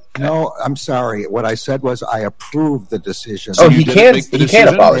did. No, I'm sorry. What I said was I approved the decision. Oh, he can't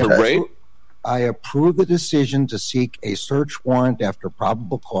apologize. I approve the decision to seek a search warrant after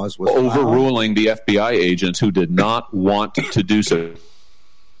probable cause was overruling the FBI agents who did not want to do so.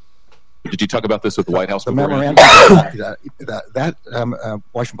 Did you talk about this with the White House? The beforehand? memorandum, that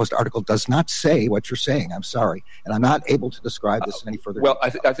Washington Post article does not say what you're saying. I'm sorry. And I'm not able to describe this any further. Well, I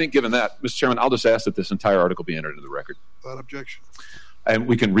think given that, Mr. Chairman, I'll just ask that this entire article be entered into the record. Without objection. And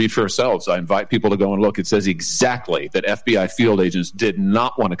we can read for ourselves. I invite people to go and look. It says exactly that FBI field agents did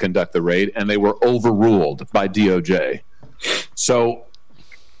not want to conduct the raid, and they were overruled by DOJ. So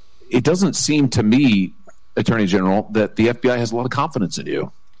it doesn't seem to me, Attorney General, that the FBI has a lot of confidence in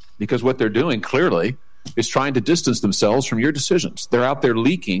you, because what they're doing clearly is trying to distance themselves from your decisions. They're out there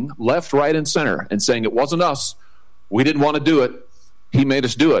leaking left, right, and center and saying it wasn't us. We didn't want to do it. He made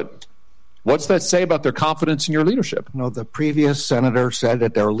us do it. What's that say about their confidence in your leadership? No, the previous senator said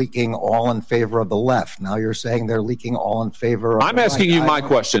that they're leaking all in favor of the left. Now you're saying they're leaking all in favor of I'm the asking right. you my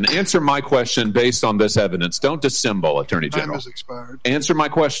question. Answer my question based on this evidence. Don't dissemble, Attorney Time General. has expired. Answer my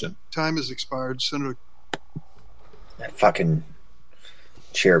question. Time has expired. Senator. That fucking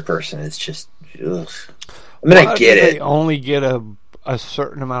chairperson is just. Ugh. I mean, I Why get do it. They only get a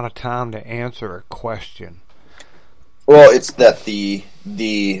certain amount of time to answer a question. Well, it's that the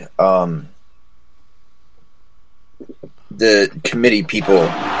committee people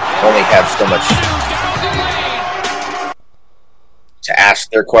only have so much to ask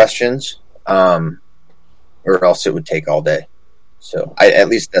their questions, or else it would take all day. So, at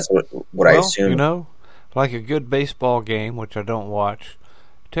least that's what I assume. You know, like a good baseball game, which I don't watch,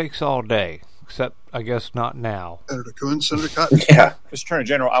 takes all day. Except, I guess, not now. Senator Coons, Senator Cotton. Yeah. Mr. Attorney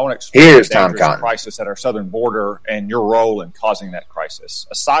General, I want to explain Here's the Tom dangerous Cotton. crisis at our southern border and your role in causing that crisis.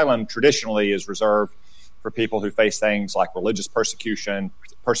 Asylum traditionally is reserved for people who face things like religious persecution,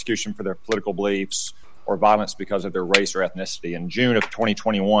 persecution for their political beliefs, or violence because of their race or ethnicity. In June of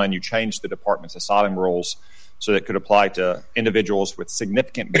 2021, you changed the department's asylum rules so that it could apply to individuals with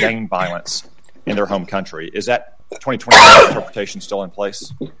significant gang violence in their home country. Is that 2021 interpretation still in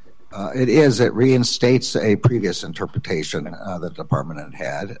place? It is. It reinstates a previous interpretation that the department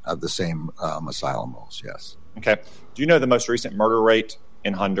had of the same asylum rules, yes. Okay. Do you know the most recent murder rate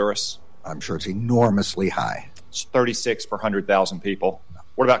in Honduras? I'm sure it's enormously high. It's 36 per 100,000 people.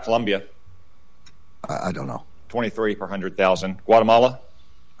 What about Colombia? I don't know. 23 per 100,000. Guatemala?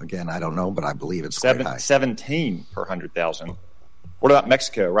 Again, I don't know, but I believe it's quite high. 17 per 100,000. What about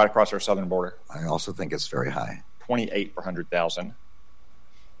Mexico, right across our southern border? I also think it's very high. 28 per 100,000.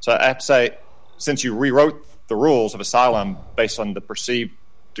 So I have to say, since you rewrote the rules of asylum based on the perceived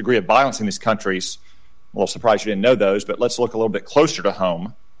degree of violence in these countries, I'm a little surprised you didn't know those, but let's look a little bit closer to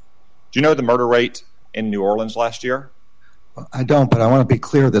home. Do you know the murder rate in New Orleans last year? I don't, but I want to be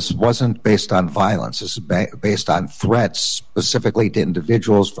clear, this wasn't based on violence. This is based on threats specifically to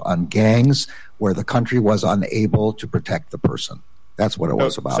individuals, on gangs, where the country was unable to protect the person. That's what it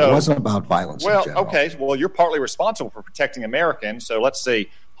was about. It wasn't about violence in general. Okay. Well, you're partly responsible for protecting Americans. So let's see.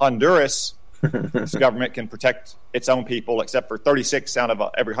 Honduras, this government can protect its own people, except for 36 out of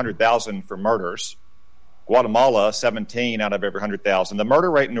every 100,000 for murders. Guatemala, 17 out of every 100,000. The murder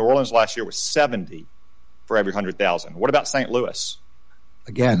rate in New Orleans last year was 70 for every 100,000. What about St. Louis?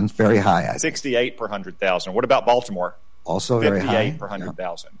 Again, it's very high. I think. 68 per 100,000. What about Baltimore? Also very high. 58 per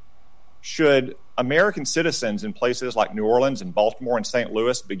 100,000. Should American citizens in places like New Orleans and Baltimore and St.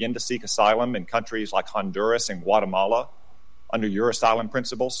 Louis begin to seek asylum in countries like Honduras and Guatemala under your asylum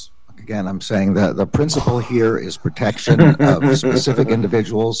principles? Again, I'm saying that the principle here is protection of specific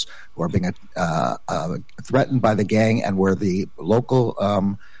individuals who are being threatened by the gang and where the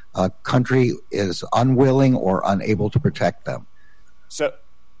local country is unwilling or unable to protect them. So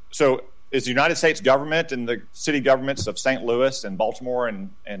is the United States government and the city governments of St. Louis and Baltimore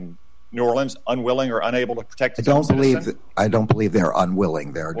and New Orleans unwilling or unable to protect its own citizen? I don't believe they're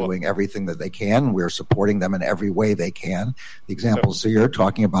unwilling. They're doing everything that they can. We're supporting them in every way they can. The examples you're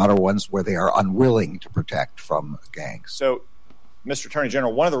talking about are ones where they are unwilling to protect from gangs. So, Mr. Attorney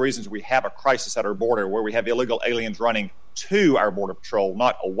General, one of the reasons we have a crisis at our border where we have illegal aliens running to our Border Patrol,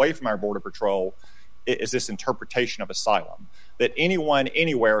 not away from our Border Patrol, is this interpretation of asylum. That anyone,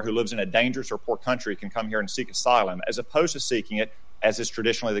 anywhere who lives in a dangerous or poor country can come here and seek asylum, as opposed to seeking it, as is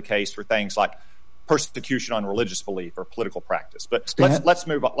traditionally the case for things like persecution on religious belief or political practice. But let's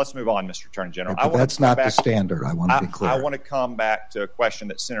move on, Mr. Attorney General. But that's not the standard. I want to be clear. I want to come back to a question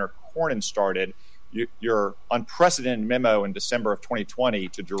that Senator Cornyn started. Your unprecedented memo in December of 2020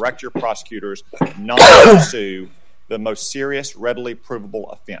 to direct your prosecutors not to pursue the most serious, readily provable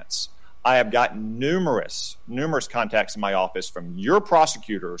offense. I have gotten numerous contacts in my office from your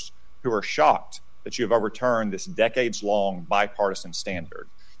prosecutors who are shocked that you have overturned this decades-long bipartisan standard.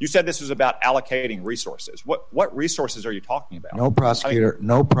 You said this was about allocating resources. What resources are you talking about? No prosecutor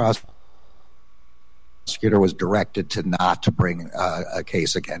prosecutor was directed to not to bring a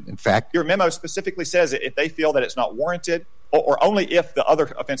case again. In fact, your memo specifically says that if they feel that it's not warranted, or only if the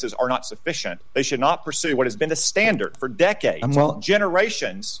other offenses are not sufficient, they should not pursue what has been the standard for decades,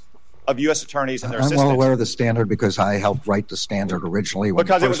 generations of U.S. attorneys and their assistants. I'm well aware of the standard because I helped write the standard originally.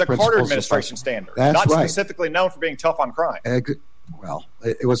 Because it was a Carter administration standard, not right. specifically known for being tough on crime. Well,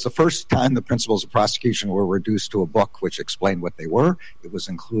 it was the first time the principles of prosecution were reduced to a book which explained what they were. It was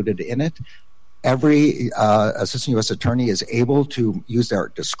included in it. Every assistant U.S. attorney is able to use their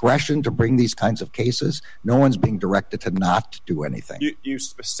discretion to bring these kinds of cases. No one's being directed to not do anything. You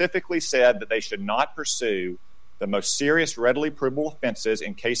specifically said that they should not pursue the most serious, readily provable offenses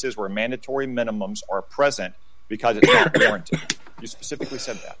in cases where mandatory minimums are present because it's not warranted. You specifically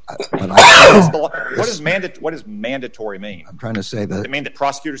said that. What does mandatory mean? I'm trying to say that. Does it mean that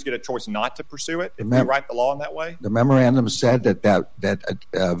prosecutors get a choice not to pursue it if we write the law in that way? The memorandum said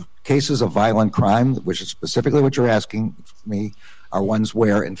that cases of violent crime, which is specifically what you're asking me, are ones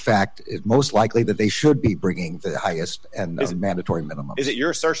where, in fact, it's most likely that they should be bringing the highest and mandatory minimums. Is it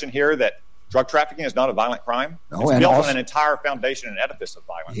your assertion here that drug trafficking is not a violent crime? No, it's built on an entire foundation and edifice of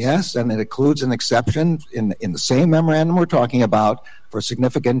violence. Yes, and it includes an exception in the same memorandum we're talking about for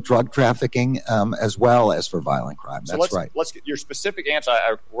significant drug trafficking as well as for violent crime. That's right. Let's get your specific answer.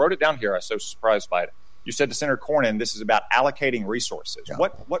 I wrote it down here. I was so surprised by it. You said to Senator Cornyn, this is about allocating resources. Yeah.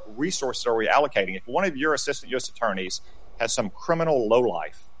 What resources are we allocating? If one of your assistant U.S. attorneys has some criminal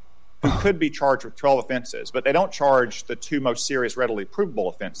lowlife who could be charged with 12 offenses, but they don't charge the two most serious readily provable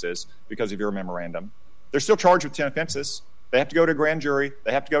offenses because of your memorandum, they're still charged with 10 offenses. They have to go to a grand jury.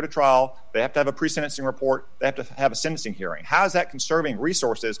 They have to go to trial. They have to have a pre-sentencing report. They have to have a sentencing hearing. How is that conserving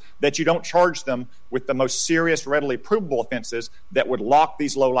resources that you don't charge them with the most serious readily provable offenses that would lock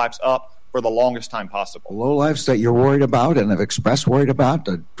these lowlifes up for the longest time possible? Lowlifes that you're worried about and have expressed worried about,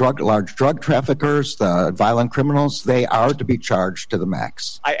 the large drug traffickers, the violent criminals, they are to be charged to the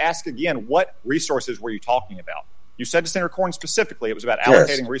max. I ask again, what resources were you talking about? You said to Senator Cornyn specifically it was about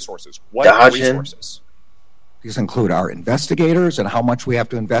allocating resources. What resources? These include our investigators and how much we have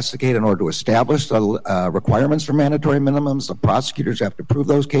to investigate in order to establish the requirements for mandatory minimums. The prosecutors have to prove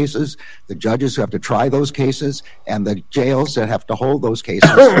those cases, the judges who have to try those cases, and the jails that have to hold those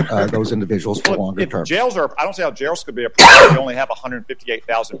cases, those individuals for longer terms. I don't see how jails could be a problem. We only have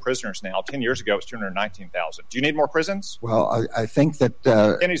 158,000 prisoners now. 10 years ago, it was 219,000. Do you need more prisons? Well, I think that...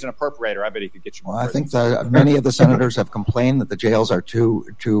 Kenny's an appropriator. I bet he could get you more prisons. I think many of the senators have complained that the jails are too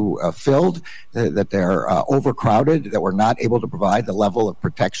filled, that they're overcrowded, that we're not able to provide the level of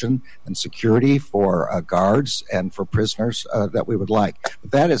protection and security for guards and for prisoners that we would like.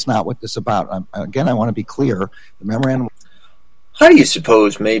 But that is not what this is about. Again, I want to be clear. The memorandum... How do you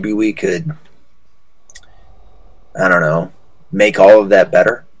suppose maybe we could, I don't know, make all of that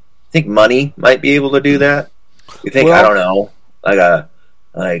better? Think money might be able to do that? You think, I don't know,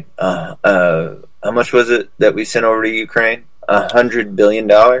 how much was it that we sent over to Ukraine? $100 billion?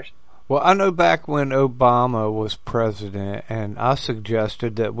 Well, I know back when Obama was president, and I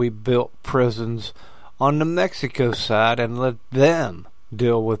suggested that we built prisons on the Mexico side and let them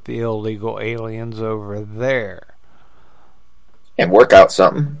deal with the illegal aliens over there. And work out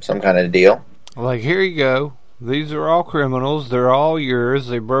some kind of deal. Like, here you go. These are all criminals. They're all yours.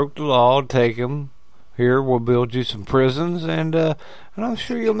 They broke the law. Take them. Here, we'll build you some prisons, and I'm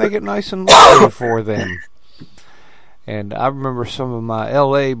sure you'll make it nice and lovely for them. And I remember some of my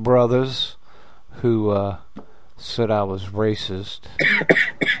L.A. brothers who said I was racist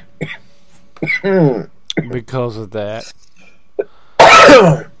because of that.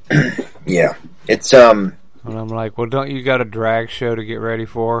 Yeah, it's And I'm like, well, don't you got a drag show to get ready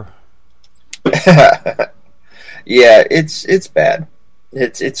for? Yeah, it's bad.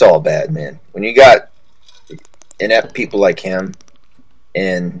 It's all bad, man. When you got inept people like him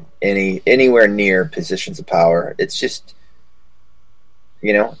in anywhere near positions of power, it's just,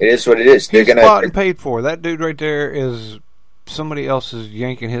 it is what it is. He's bought and paid for. That dude right there is somebody else is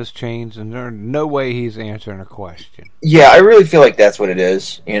yanking his chains, and there's no way he's answering a question. Yeah, I really feel like that's what it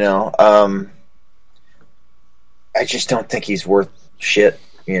is. I just don't think he's worth shit.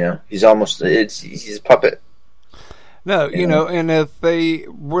 He's he's a puppet. No, and if they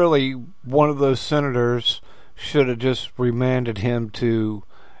really, one of those senators should have just remanded him to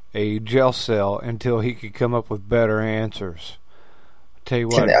a jail cell until he could come up with better answers. I'll tell you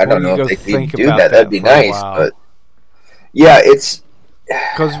what, I don't know if they can do that. That'd be nice, but yeah, it's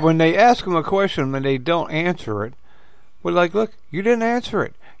because when they ask him a question and they don't answer it, we're like, look, you didn't answer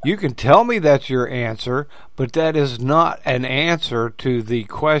it. You can tell me that's your answer, but that is not an answer to the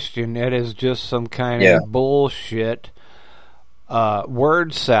question. It is just some kind of bullshit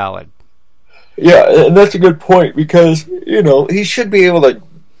word salad. Yeah, and that's a good point because he should be able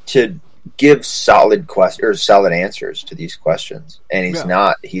to give solid answers to these questions, and he's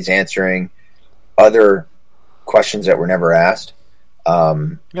not. He's answering other questions that were never asked.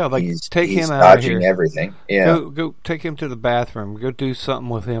 He's take him out dodging of here. Everything. Yeah, go take him to the bathroom. Go do something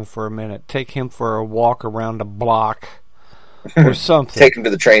with him for a minute. Take him for a walk around the block or something. Take him to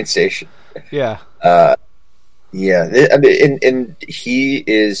the train station. Yeah. Yeah. I mean, and he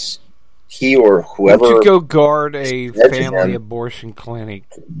or whoever. Would you go guard a family abortion clinic?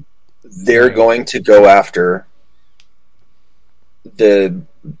 They're going to go after the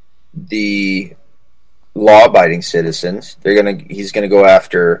law-abiding citizens. He's gonna go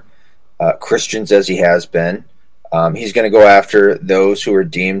after Christians, as he has been. He's going to go after those who are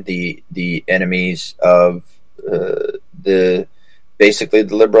deemed the enemies of basically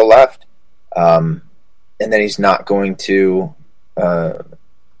the liberal left, and then he's not going to,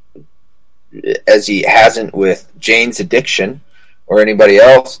 as he hasn't with Jane's Addiction or anybody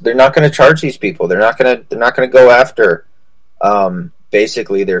else. They're not going to charge these people. They're not going to go after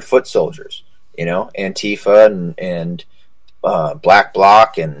basically their foot soldiers. Antifa and Black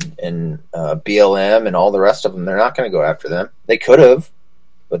Bloc and BLM and all the rest of them. They're not going to go after them. They could have,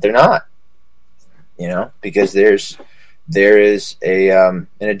 but they're not. Because there is an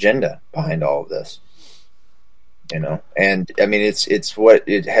agenda behind all of this. And I mean it's what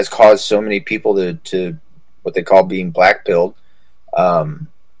it has caused so many people to what they call being black-pilled.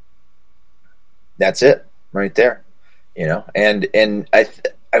 That's it right there. And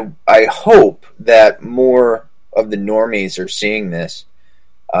I hope that more of the normies are seeing this.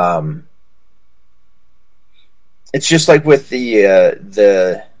 It's just like with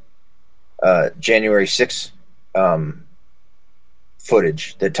the January 6th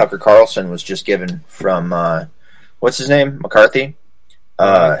footage that Tucker Carlson was just given from what's his name, McCarthy,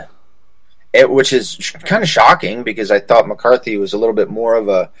 which is kind of shocking because I thought McCarthy was a little bit more of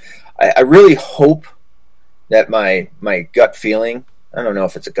a. I really hope that my gut feeling, I don't know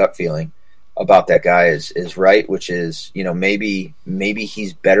if it's a gut feeling, about that guy is right, which is, maybe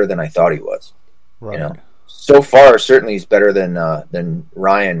he's better than I thought he was. Right. So far, certainly he's better than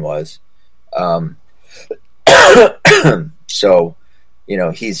Ryan was. So,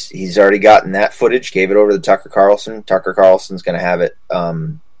 he's already gotten that footage, gave it over to Tucker Carlson. Tucker Carlson's going to have it.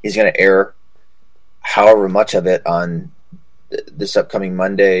 He's going to air however much of it on this upcoming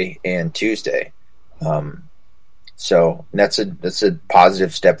Monday and Tuesday. So that's a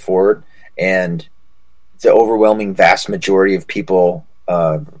positive step forward, and the overwhelming vast majority of people,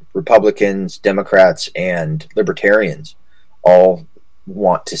 Republicans, Democrats, and Libertarians, all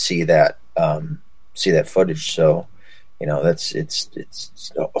want to see that footage. So,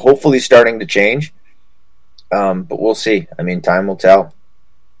 it's hopefully starting to change, but we'll see. I mean, time will tell,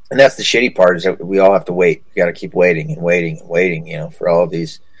 and that's the shitty part is that we all have to wait. We got to keep waiting and waiting and waiting, for all of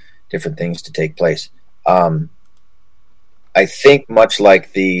these different things to take place. I think much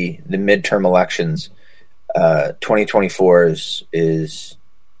like the midterm elections, 2024 is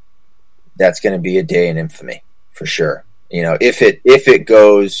that's going to be a day in infamy for sure. If it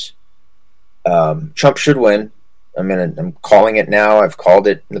goes, Trump should win. I'm calling it now. I've called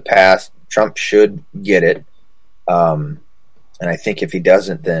it in the past. Trump should get it. And I think if he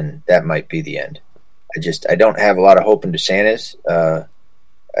doesn't, then that might be the end. I don't have a lot of hope in DeSantis,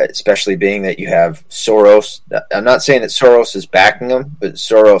 especially being that you have Soros. I'm not saying that Soros is backing him, but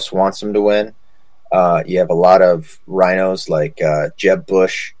Soros wants him to win. You have a lot of rhinos like Jeb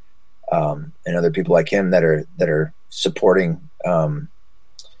Bush and other people like him that are supporting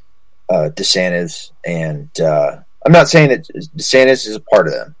DeSantis, and I'm not saying that DeSantis is a part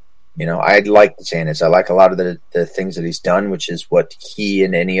of them. I like DeSantis. I like a lot of the things that he's done, which is what he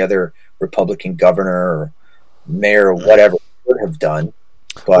and any other Republican governor or mayor or whatever would have done.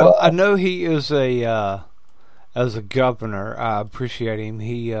 But I know he is as a governor. I appreciate him.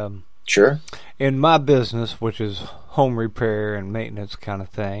 He sure. In my business, which is home repair and maintenance kind of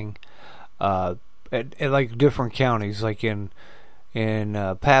thing, at like different counties, like in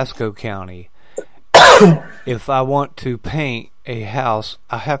Pasco County, if I want to paint a house,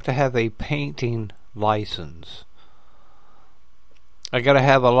 I have to have a painting license. I got to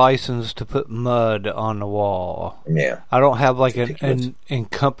have a license to put mud on the wall. Yeah. I don't have like an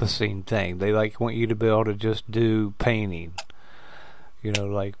encompassing thing. They want you to be able to just do painting.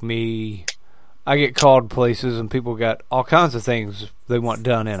 Like me, I get called places and people got all kinds of things they want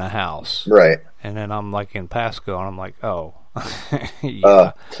done in a house. Right. And then I'm like in Pasco and I'm like, oh.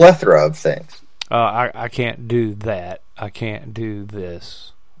 Yeah. Plethora of things. I can't do that. I can't do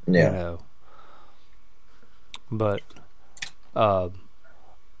this. Yeah. But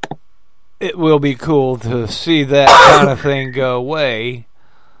it will be cool to see that kind of thing go away.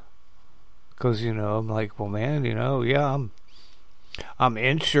 Because, I'm like, well, man, yeah, I'm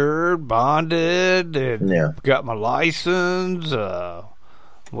insured, bonded, and got my license.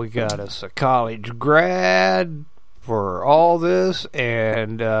 We got us a college grad for all this,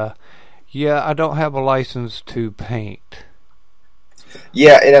 and I don't have a license to paint.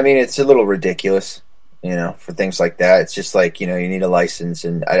 Yeah, and I mean, it's a little ridiculous, for things like that. It's just like, you need a license,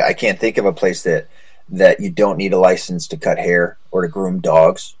 and I can't think of a place that you don't need a license to cut hair or to groom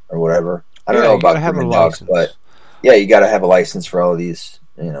dogs or whatever. I don't know about grooming dogs, but yeah, you got to have a license for all of these,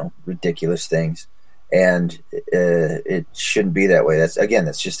 ridiculous things. And it shouldn't be that way.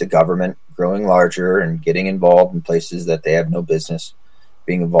 That's just the government growing larger and getting involved in places that they have no business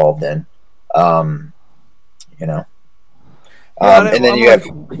being involved in. And then you have.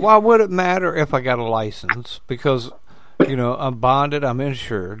 Why would it matter if I got a license? Because, I'm bonded, I'm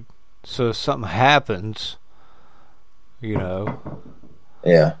insured. So if something happens,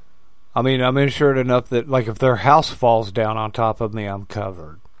 Yeah. I mean, I'm insured enough that, like, if their house falls down on top of me, I'm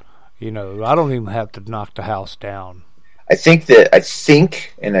covered. I don't even have to knock the house down. I think,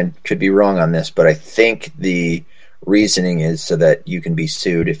 and I could be wrong on this, but I think the reasoning is so that you can be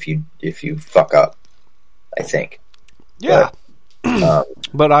sued if you fuck up. I think. Yeah.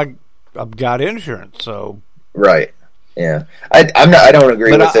 But I've got insurance, so. Right. Yeah. I don't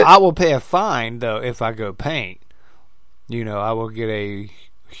agree with it. I will pay a fine though if I go paint. I will get a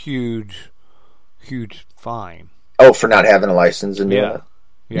huge fine. Oh, for not having a license and doing it.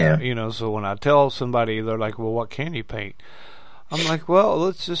 Yeah. So when I tell somebody, they're like, well, what can you paint? I'm like, well,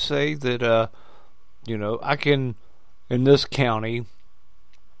 let's just say that, I can, in this county,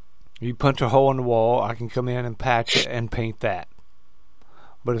 you punch a hole in the wall, I can come in and patch it and paint that.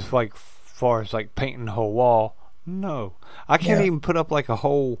 But it's like, far as like painting the whole wall, no. I can't even put up like a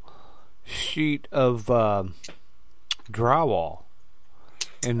whole sheet of drywall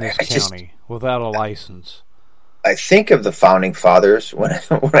in this county without a license. I think of the founding fathers when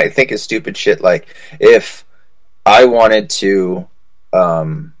I think of stupid shit like if I wanted to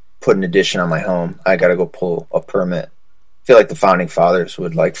put an addition on my home, I got to go pull a permit. I feel like the founding fathers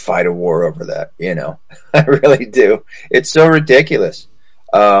would like fight a war over that. I really do. It's so ridiculous.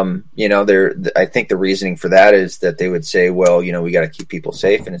 I think the reasoning for that is that they would say, well, we got to keep people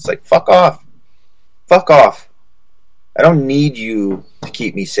safe, and it's like fuck off. I don't need you to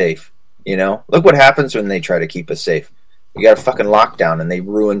keep me safe. Look what happens when they try to keep us safe. You got a fucking lockdown and they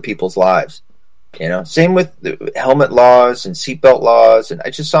ruin people's lives. Same with the helmet laws and seatbelt laws. And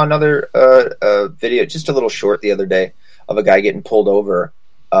I just saw another video, just a little short the other day of a guy getting pulled over.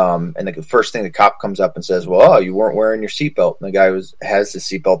 And the first thing the cop comes up and says, well, you weren't wearing your seatbelt. And the guy has the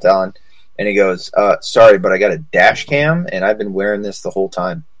seatbelt on and he goes, sorry, but I got a dash cam and I've been wearing this the whole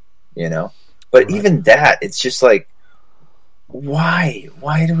time, but even that, it's just like, why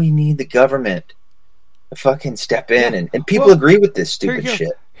do we need the government to fucking step in? And people agree with this stupid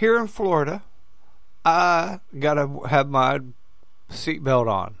shit. Here in Florida, I gotta have my seatbelt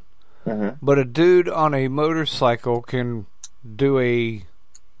on. Mm-hmm. But a dude on a motorcycle can do a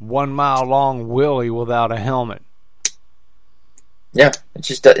 1 mile long wheelie without a helmet. Yeah, it's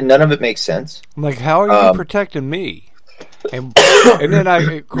just none of it makes sense. I'm like, how are you protecting me? And then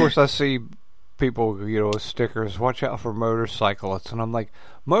I see people, with stickers, watch out for motorcyclists, and I'm like,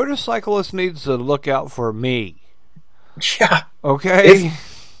 motorcyclist needs to look out for me. Yeah. Okay.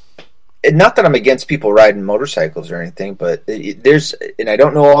 Not that I'm against people riding motorcycles or anything, but and I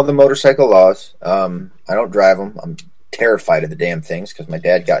don't know all the motorcycle laws. I don't drive them. I'm terrified of the damn things because my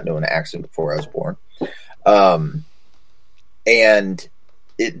dad got into an accident before I was born. And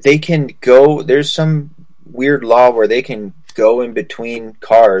they can go. There's some weird law where they can go in between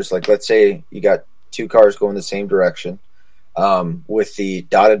cars. Like, let's say you got two cars going the same direction with the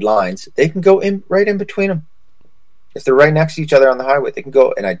dotted lines. They can go right in between them. If they're right next to each other on the highway, they can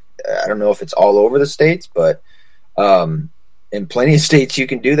go. And I don't know if it's all over the states, but in plenty of states you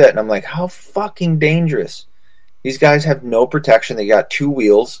can do that. And I'm like, how fucking dangerous. These guys have no protection. They got two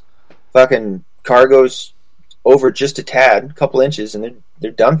wheels. Fucking car goes over just a tad, a couple inches, and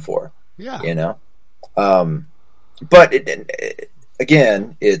they're done for. Yeah. But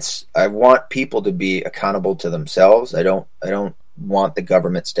again, I want people to be accountable to themselves. I don't want the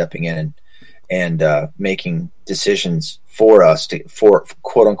government stepping in and making decisions for us for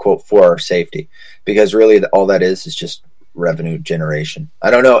quote unquote for our safety, because really all that is just revenue generation.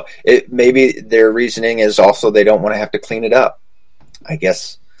 I don't know. Maybe their reasoning is also they don't want to have to clean it up. I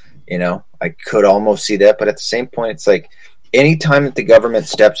guess, I could almost see that, but at the same point, it's like anytime that the government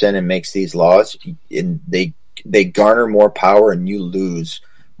steps in and makes these laws, and they garner more power and you lose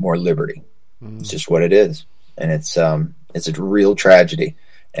more liberty. It's just what it is, and it's a real tragedy.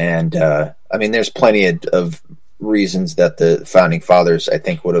 And I mean, there's plenty of reasons that the founding fathers, I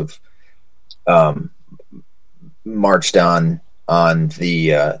think, would have marched on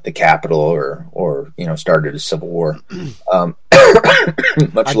the Capitol or started a civil war.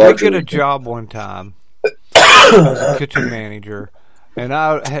 Much I larger. did get a job one time as a kitchen manager, and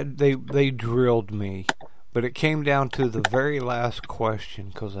they drilled me, but it came down to the very last question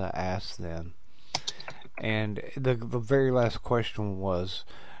because I asked them, and the very last question was,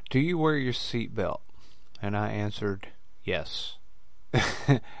 "Do you wear your seatbelt?" And I answered yes.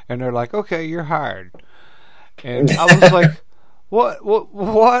 And they're like, "Okay, you're hired." And I was like,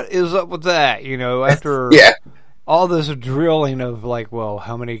 What is up with that? After all this drilling of like, well,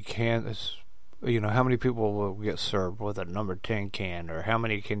 how many cans, how many people will get served with a number 10 can, or how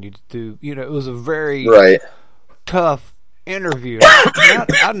many can you do? It was a very tough interview.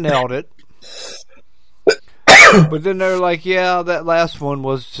 I nailed it. But then they're like, yeah, that last one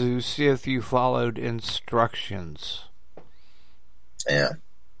was to see if you followed instructions. Yeah.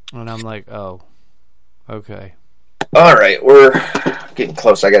 And I'm like, oh, okay. All right, we're getting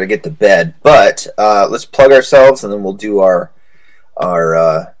close. I got to get to bed, but let's plug ourselves, and then we'll do our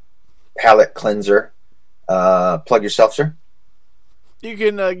palate cleanser. Plug yourself, sir. You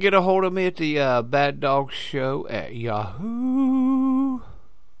can get a hold of me at the Bad Dog Show at yahoo.com.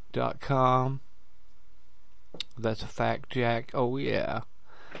 That's a fact, Jack. Oh, yeah.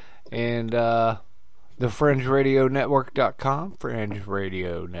 And the FringeRadioNetwork.com,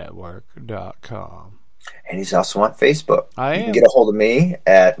 FringeRadioNetwork.com. And he's also on Facebook. I am. You can get a hold of me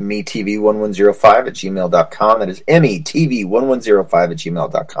at metv1105@gmail.com. That is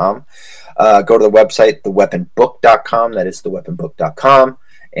metv1105@gmail.com. Go to the website, theweaponbook.com. That is theweaponbook.com.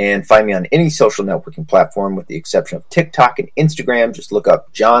 And find me on any social networking platform with the exception of TikTok and Instagram. Just look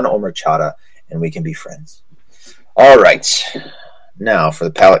up John Omerchada and we can be friends. All right. Now for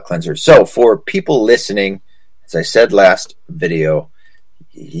the palate cleanser. So for people listening, as I said last video,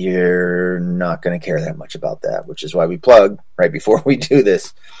 you're not going to care that much about that, which is why we plug right before we do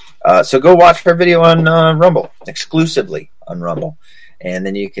this. So go watch our video on Rumble, exclusively on Rumble. And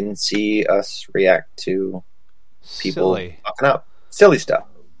then you can see us react to people fucking up. Silly stuff.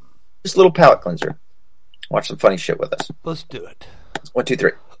 Just a little palate cleanser. Watch some funny shit with us. Let's do it. 1, 2,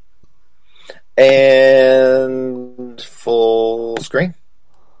 3. And full screen.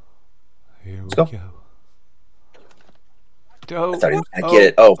 Here Let's go. I thought he was going to get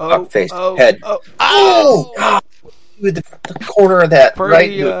it. Oh, fuck, face, head. Oh! With the corner of that,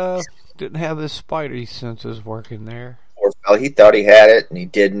 Purdy, right? Didn't have his spidey senses working there. Poor fellow. He thought he had it, and he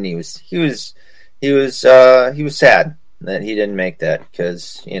didn't. He was sad that he didn't make that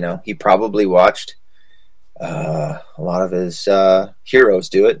because he probably watched a lot of his heroes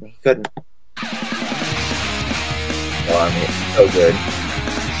do it, and he couldn't. Well, I mean, it's so good.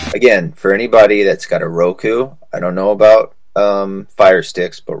 Again, for anybody that's got a Roku, I don't know about Fire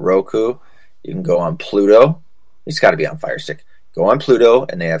Sticks, but Roku, you can go on Pluto. It's got to be on Fire Stick. Go on Pluto,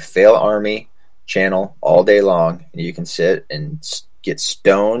 and they have Fail Army channel all day long, and you can sit and get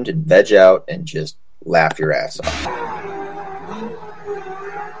stoned and veg out and just laugh your ass off.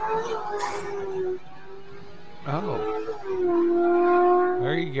 Oh,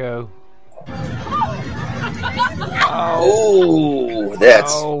 there you go. Oh,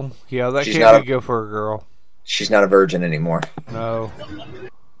 that's. Oh, yeah, that She's can't be good for a girl. She's not a virgin anymore. No.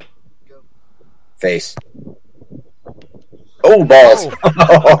 Face. Oh, balls.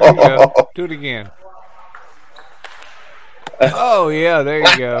 Oh, there you go. Do it again. Oh, yeah, there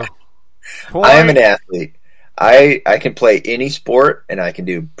you go. Point. I am an athlete. I can play any sport, and I can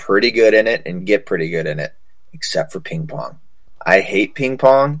do pretty good in it and get pretty good in it, except for ping pong. I hate ping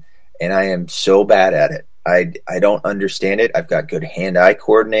pong, and I am so bad at it. I don't understand it. I've got good hand-eye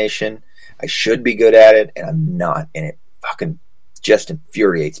coordination. I should be good at it, and I'm not, and it fucking just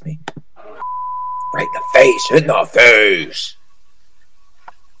infuriates me. Right in the face, in the face.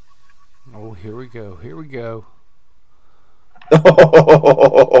 Oh, here we go. Here we go.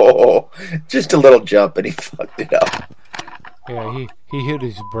 Oh, just a little jump, and he fucked it up. Yeah, he hit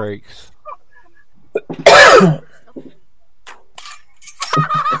his brakes.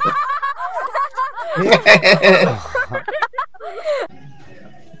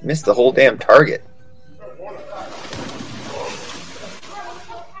 Missed the whole damn target.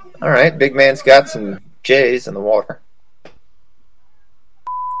 All right, big man's got some J's in the water.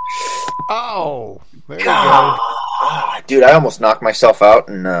 Oh, there you go. Dude, I almost knocked myself out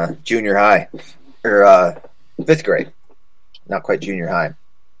in junior high or 5th grade. Not quite junior high.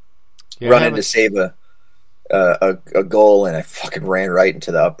 Yeah, running to save a goal, and I fucking ran right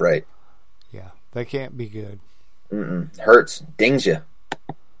into the upright. Yeah, They can't be good. Hurts. Dings you.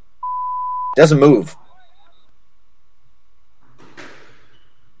 Doesn't move.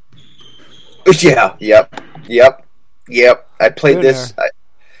 Yeah. Yep. I played Good this.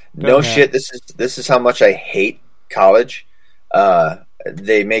 No shit. This is how much I hate college.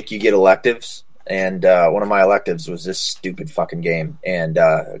 They make you get electives, and one of my electives was this stupid fucking game. And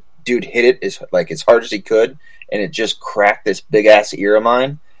dude hit it as hard as he could, and it just cracked this big ass ear of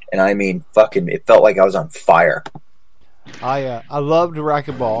mine. And I mean, fucking, it felt like I was on fire. I loved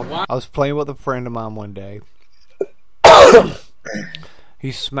racquetball. I was playing with a friend of mine one day.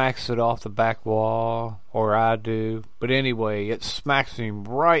 He smacks it off the back wall, or I do. But anyway, it smacks him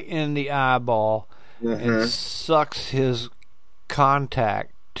right in the eyeball and sucks his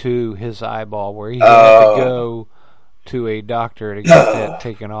contact to his eyeball, where he had to go to a doctor to get that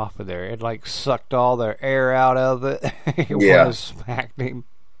taken off of there. It like sucked all the air out of it. It smacked him.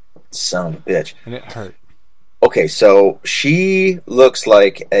 Son of a bitch. And it hurt. Okay, so she looks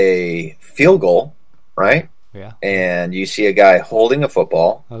like a field goal, right? Yeah. And you see a guy holding a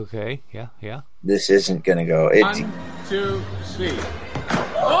football. Okay, yeah. This isn't going to go. 1, 2, 3.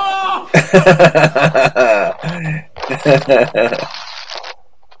 Oh!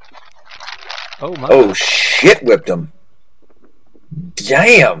 Oh, my. Oh, shit, whipped him.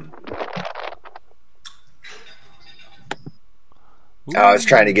 Damn. Ooh. I was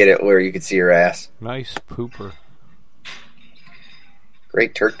trying to get it where you could see her ass. Nice pooper.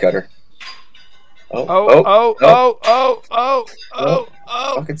 Great turd cutter. Oh.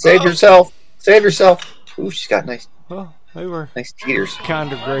 Fucking save yourself. Save yourself. Ooh, she's got nice. Well, they were nice teeters.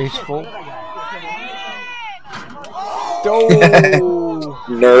 Kind of graceful. Oh.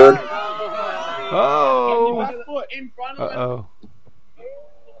 Nerd. Oh. Uh-oh.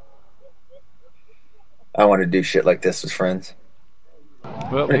 I want to do shit like this with friends.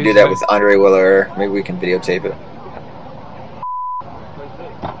 Well, I'm going to do that with Andre Willer. Maybe we can videotape it.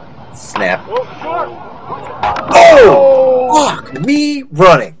 Snap. Oh! Fuck me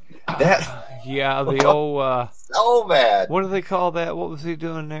running. That. Yeah, the old. So bad. What do they call that? What was he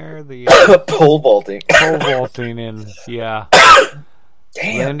doing there? The pole vaulting. Pole vaulting, and yeah.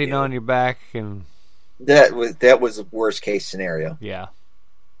 Damn. Landing dude. on your back and. That was the worst case scenario. Yeah.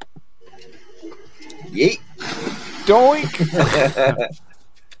 Yeet. Doink.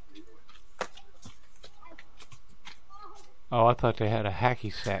 Oh, I thought they had a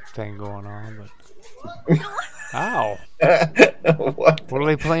hacky sack thing going on, but ow! What are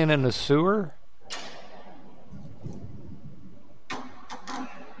they playing in the sewer?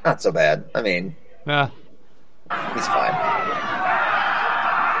 Not so bad. I mean, nah, he's fine.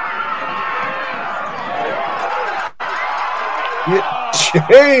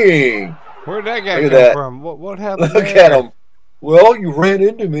 Chang! Where'd that guy come from? What happened? Look at him. Well, you ran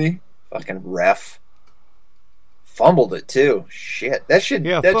into me. Fucking ref. Fumbled it too. Shit, that should.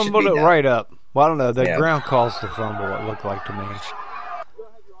 Yeah, that fumbled should be it down. right up. Well, I don't know. The ground caused the fumble. It looked like to me.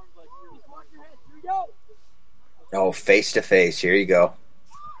 Oh, face to face. Here you go.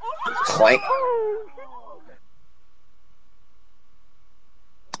 Clank.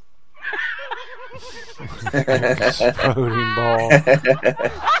 Exploding ball.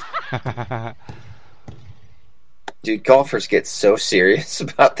 Dude, golfers get so serious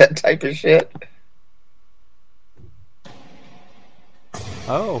about that type of shit.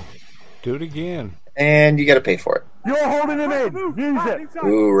 Oh, do it again. And you got to pay for it. You're holding him in. Use it.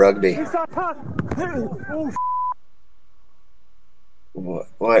 Ooh, rugby.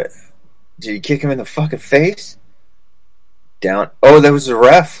 What? Did you kick him in the fucking face? Down. Oh, that was the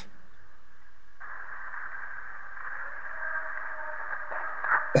ref.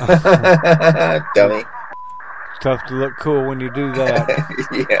 Dummy. It's tough to look cool when you do that.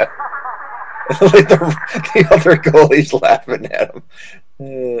 Yeah. Like the other goalie's laughing at him.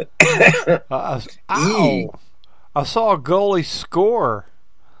 Ow. I saw a goalie score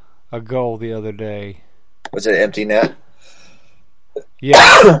a goal the other day. Was it empty net?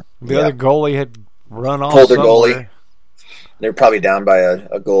 Yeah. The other goalie had run off. Pulled their somewhere. goalie. They're probably down by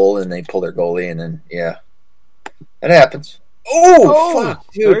a goal, and they pull their goalie, and then it happens. Oh,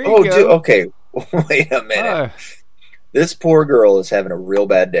 fuck, dude! Oh, dude. Okay, wait a minute. This poor girl is having a real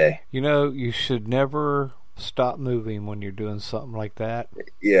bad day. You know, you should never stop moving when you're doing something like that.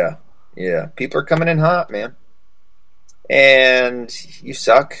 Yeah. People are coming in hot, man. And you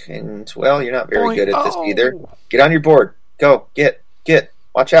suck, and, well, you're not very good at this either. Get on your board. Go. Get.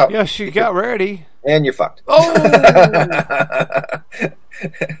 Watch out. Yeah, she got ready. And you're fucked. Oh!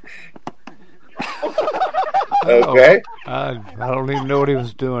 Okay. I don't even know what he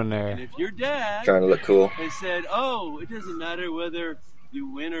was doing there. And if your dad trying to look cool, has said, "Oh, it doesn't matter whether You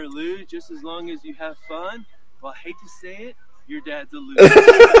win or lose just as long as you have fun. Well, I hate to say it, your dad's a loser.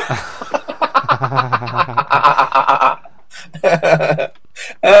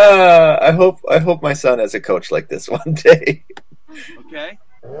 I hope my son has a coach like this one day. Okay.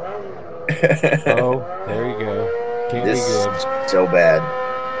 Oh, there you go. Can't This be good. is so bad.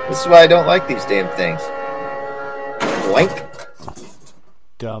 This is why I don't like these damn things. Blank.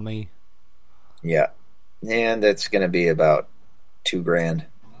 Dummy. Yeah. And that's going to be about $2,000.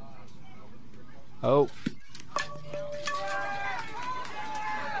 Oh.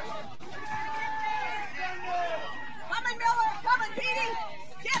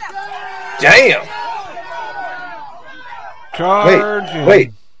 Damn.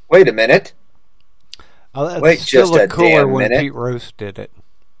 Charge. Wait a minute. Oh, that's Wait still just a cooler damn when minute. Pete Rose did it.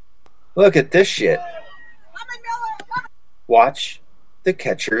 Look at this shit. Watch the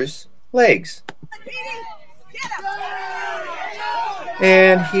catcher's legs.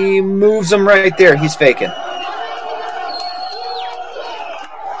 And he moves them right there. He's faking. Is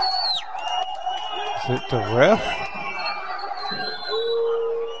it the ref?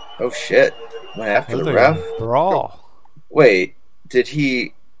 Oh shit. Went after That's the a ref. brawl. Wait, did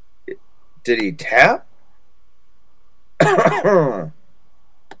he tap? Doesn't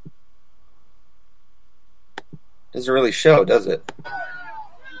really show, does it?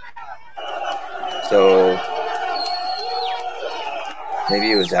 So maybe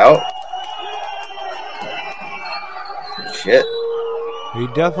he was out? Shit. He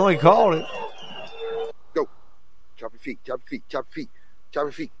definitely called it. Go. Chop your feet, chop your feet, chop your feet, chop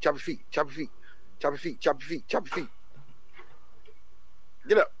your feet, chop your feet, chop your feet, chop your feet, chop your feet, chop your feet.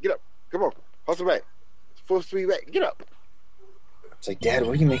 Get up, get up. Come on. Hustle back. Full speed back. Get up. It's like, Dad,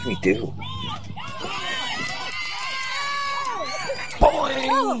 what do you make me do?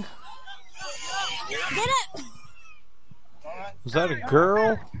 Boing! Get it! Was that a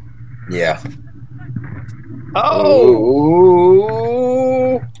girl? Yeah. Oh!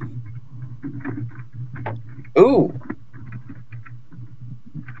 Ooh.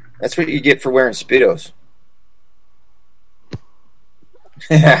 That's what you get for wearing Speedos.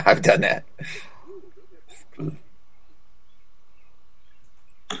 I've done that.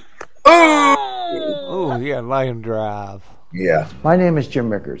 Oh, yeah, line drive. Yeah. My name is Jim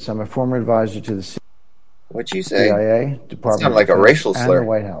Rickards. I'm a former advisor to the What'd you say? CIA, Department Sounded like of a Defense, racial and slur. the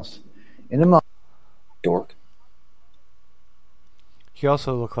White House. In a month. Dork. He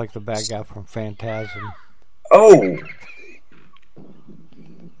also looked like the bad guy from Phantasm. Oh!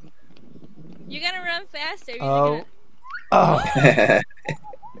 You gotta run faster. Oh.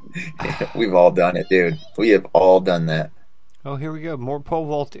 We've all done it, dude. We have all done that. Oh, here we go. More pole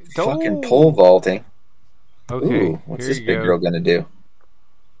vaulting. Fucking pole vaulting. Okay, Ooh, what's here this you big go. girl gonna do?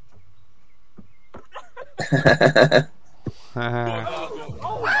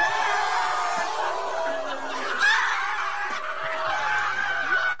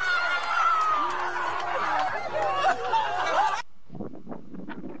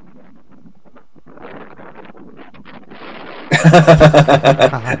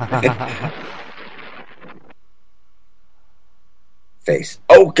 Face.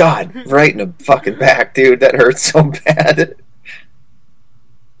 Oh God! Right in the fucking back, dude. That hurts so bad.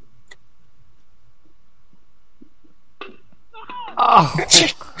 Oh.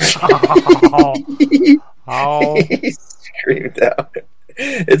 Oh. He screamed out.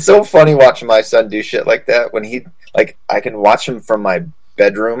 It's so funny watching my son do shit like that. When he, like, I can watch him from my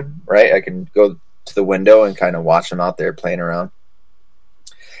bedroom, right? I can go to the window and kind of watch him out there playing around.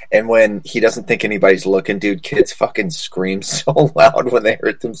 And when he doesn't think anybody's looking, dude, kids fucking scream so loud when they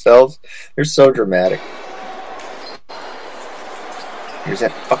hurt themselves. They're so dramatic. Here's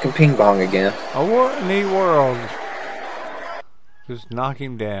that fucking ping pong again. Oh, what a neat world. Just knock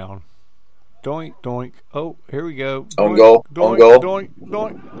him down. Doink, doink. Oh, here we go. Own Doink, goal. Doink, Own goal. Doink,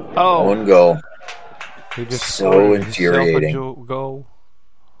 doink. Oh. Own goal. He just So scored infuriating. himself a goal.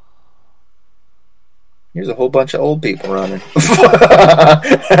 Here's a whole bunch of old people running.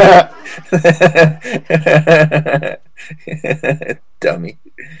 Dummy.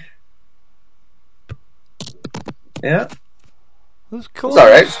 Yeah. That's cool. It's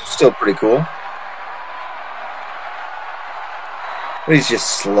alright. Still pretty cool. But he's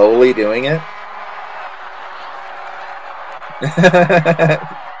just slowly doing it.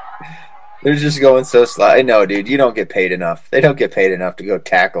 They're just going so slow. I know, dude. You don't get paid enough. They don't get paid enough to go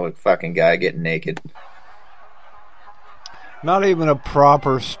tackle a fucking guy getting naked. Not even a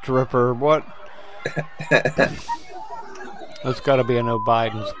proper stripper. What? That's got to be an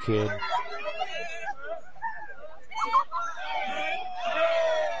O'Biden's kid.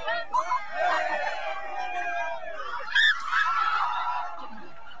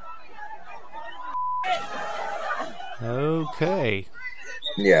 Okay.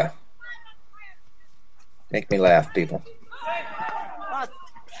 Yeah. Make me laugh, people.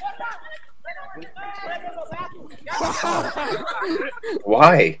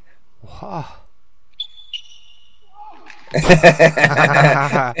 Why? Wow. His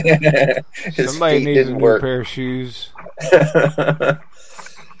Somebody feet needs a didn't new work. pair of shoes.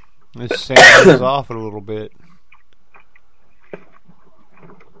 This sandals off a little bit.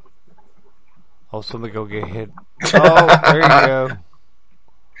 Oh, somebody go get hit. Oh, there you go.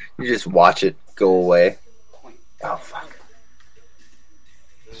 You just watch it go away. Oh, fuck.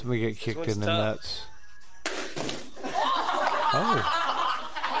 Somebody get kicked in the nuts. Oh.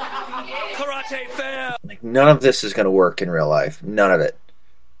 Karate fail. Like, none of this is going to work in real life. None of it.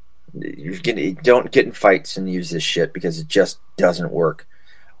 You don't get in fights and use this shit because it just doesn't work.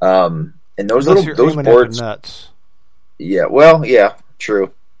 And those Unless you're those aiming at boards. the nuts. Yeah, well, yeah,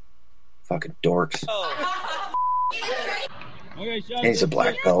 true. Fucking dorks. And he's a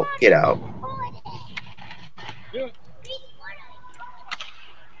black belt. Get out.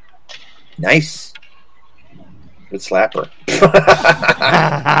 Nice. Good slapper.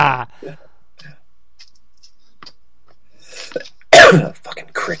 Fucking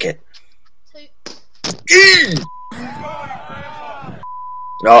cricket.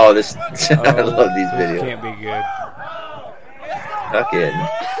 Oh, this. I love these videos. Can't be good. Fucking.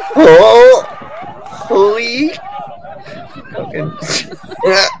 Oh! Holy. Fucking.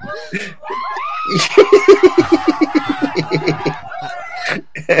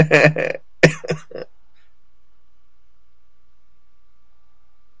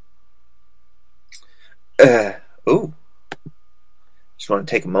 Ooh. Just want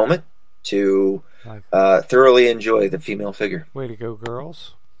to take a moment to thoroughly enjoy the female figure. Way to go,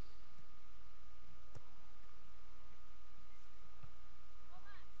 girls.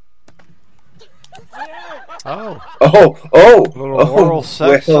 Oh. Oh. Oral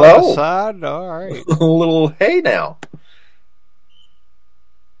sex on the side? Alright. A little hey now.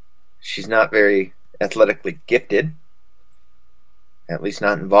 She's not very athletically gifted. At least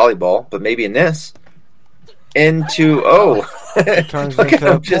not in volleyball, but maybe in this. Turns into a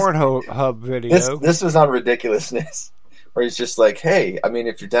Pornhub video. This was on ridiculousness. Where he's just like, hey, I mean,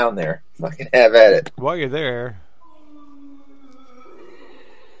 if you're down there, fucking have at it. While you're there.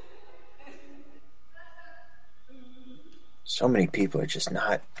 So many people are just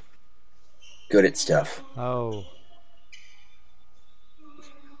not good at stuff. Oh.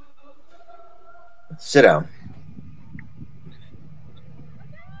 Sit down.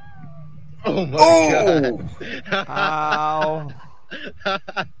 Oh my god. Ow.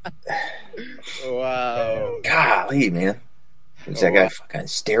 Wow. Golly, man. Is that guy fucking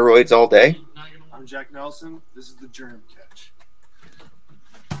steroids all day? I'm Jack Nelson. This is the germ catch.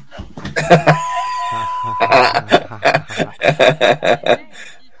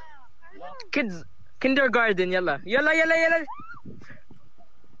 Kids, kindergarten, yalla. Yalla. There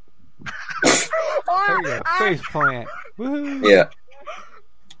you go. Face plant. Woohoo. Yeah.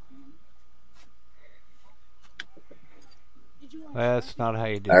 That's not how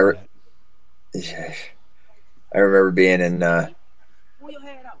you do that. I remember being in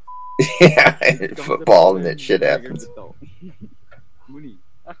football and that shit happens. Oh.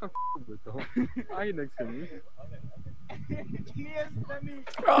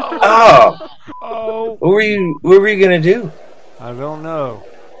 What were you gonna do? I don't know.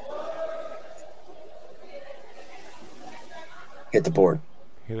 Hit the board.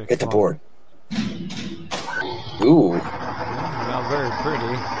 Hit the board. Ooh. Not very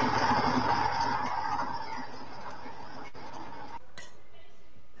pretty.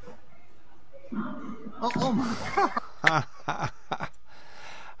 Oh my god.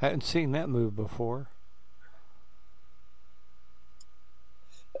 I hadn't seen that move before.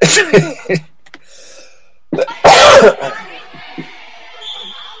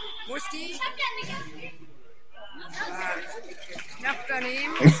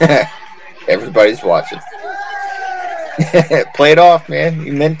 Everybody's watching. Play it off, man.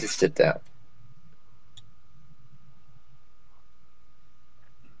 You meant to sit down.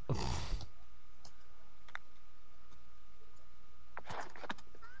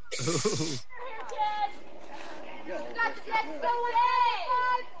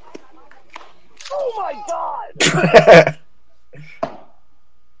 Oh my god!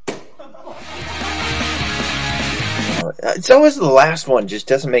 It's always the last one. Just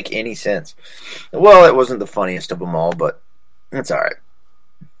doesn't make any sense. Well, it wasn't the funniest of them all, but it's all right.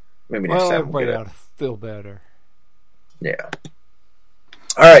 Maybe next time everybody we'll ought to feel better. Yeah.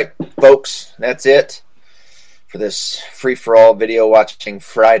 All right, folks. That's it for this free-for-all video watching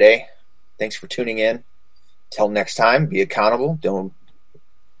Friday. Thanks for tuning in. Till next time, be accountable. Don't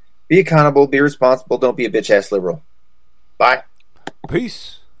be accountable. Be responsible. Don't be a bitch ass liberal. Bye.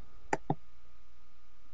 Peace.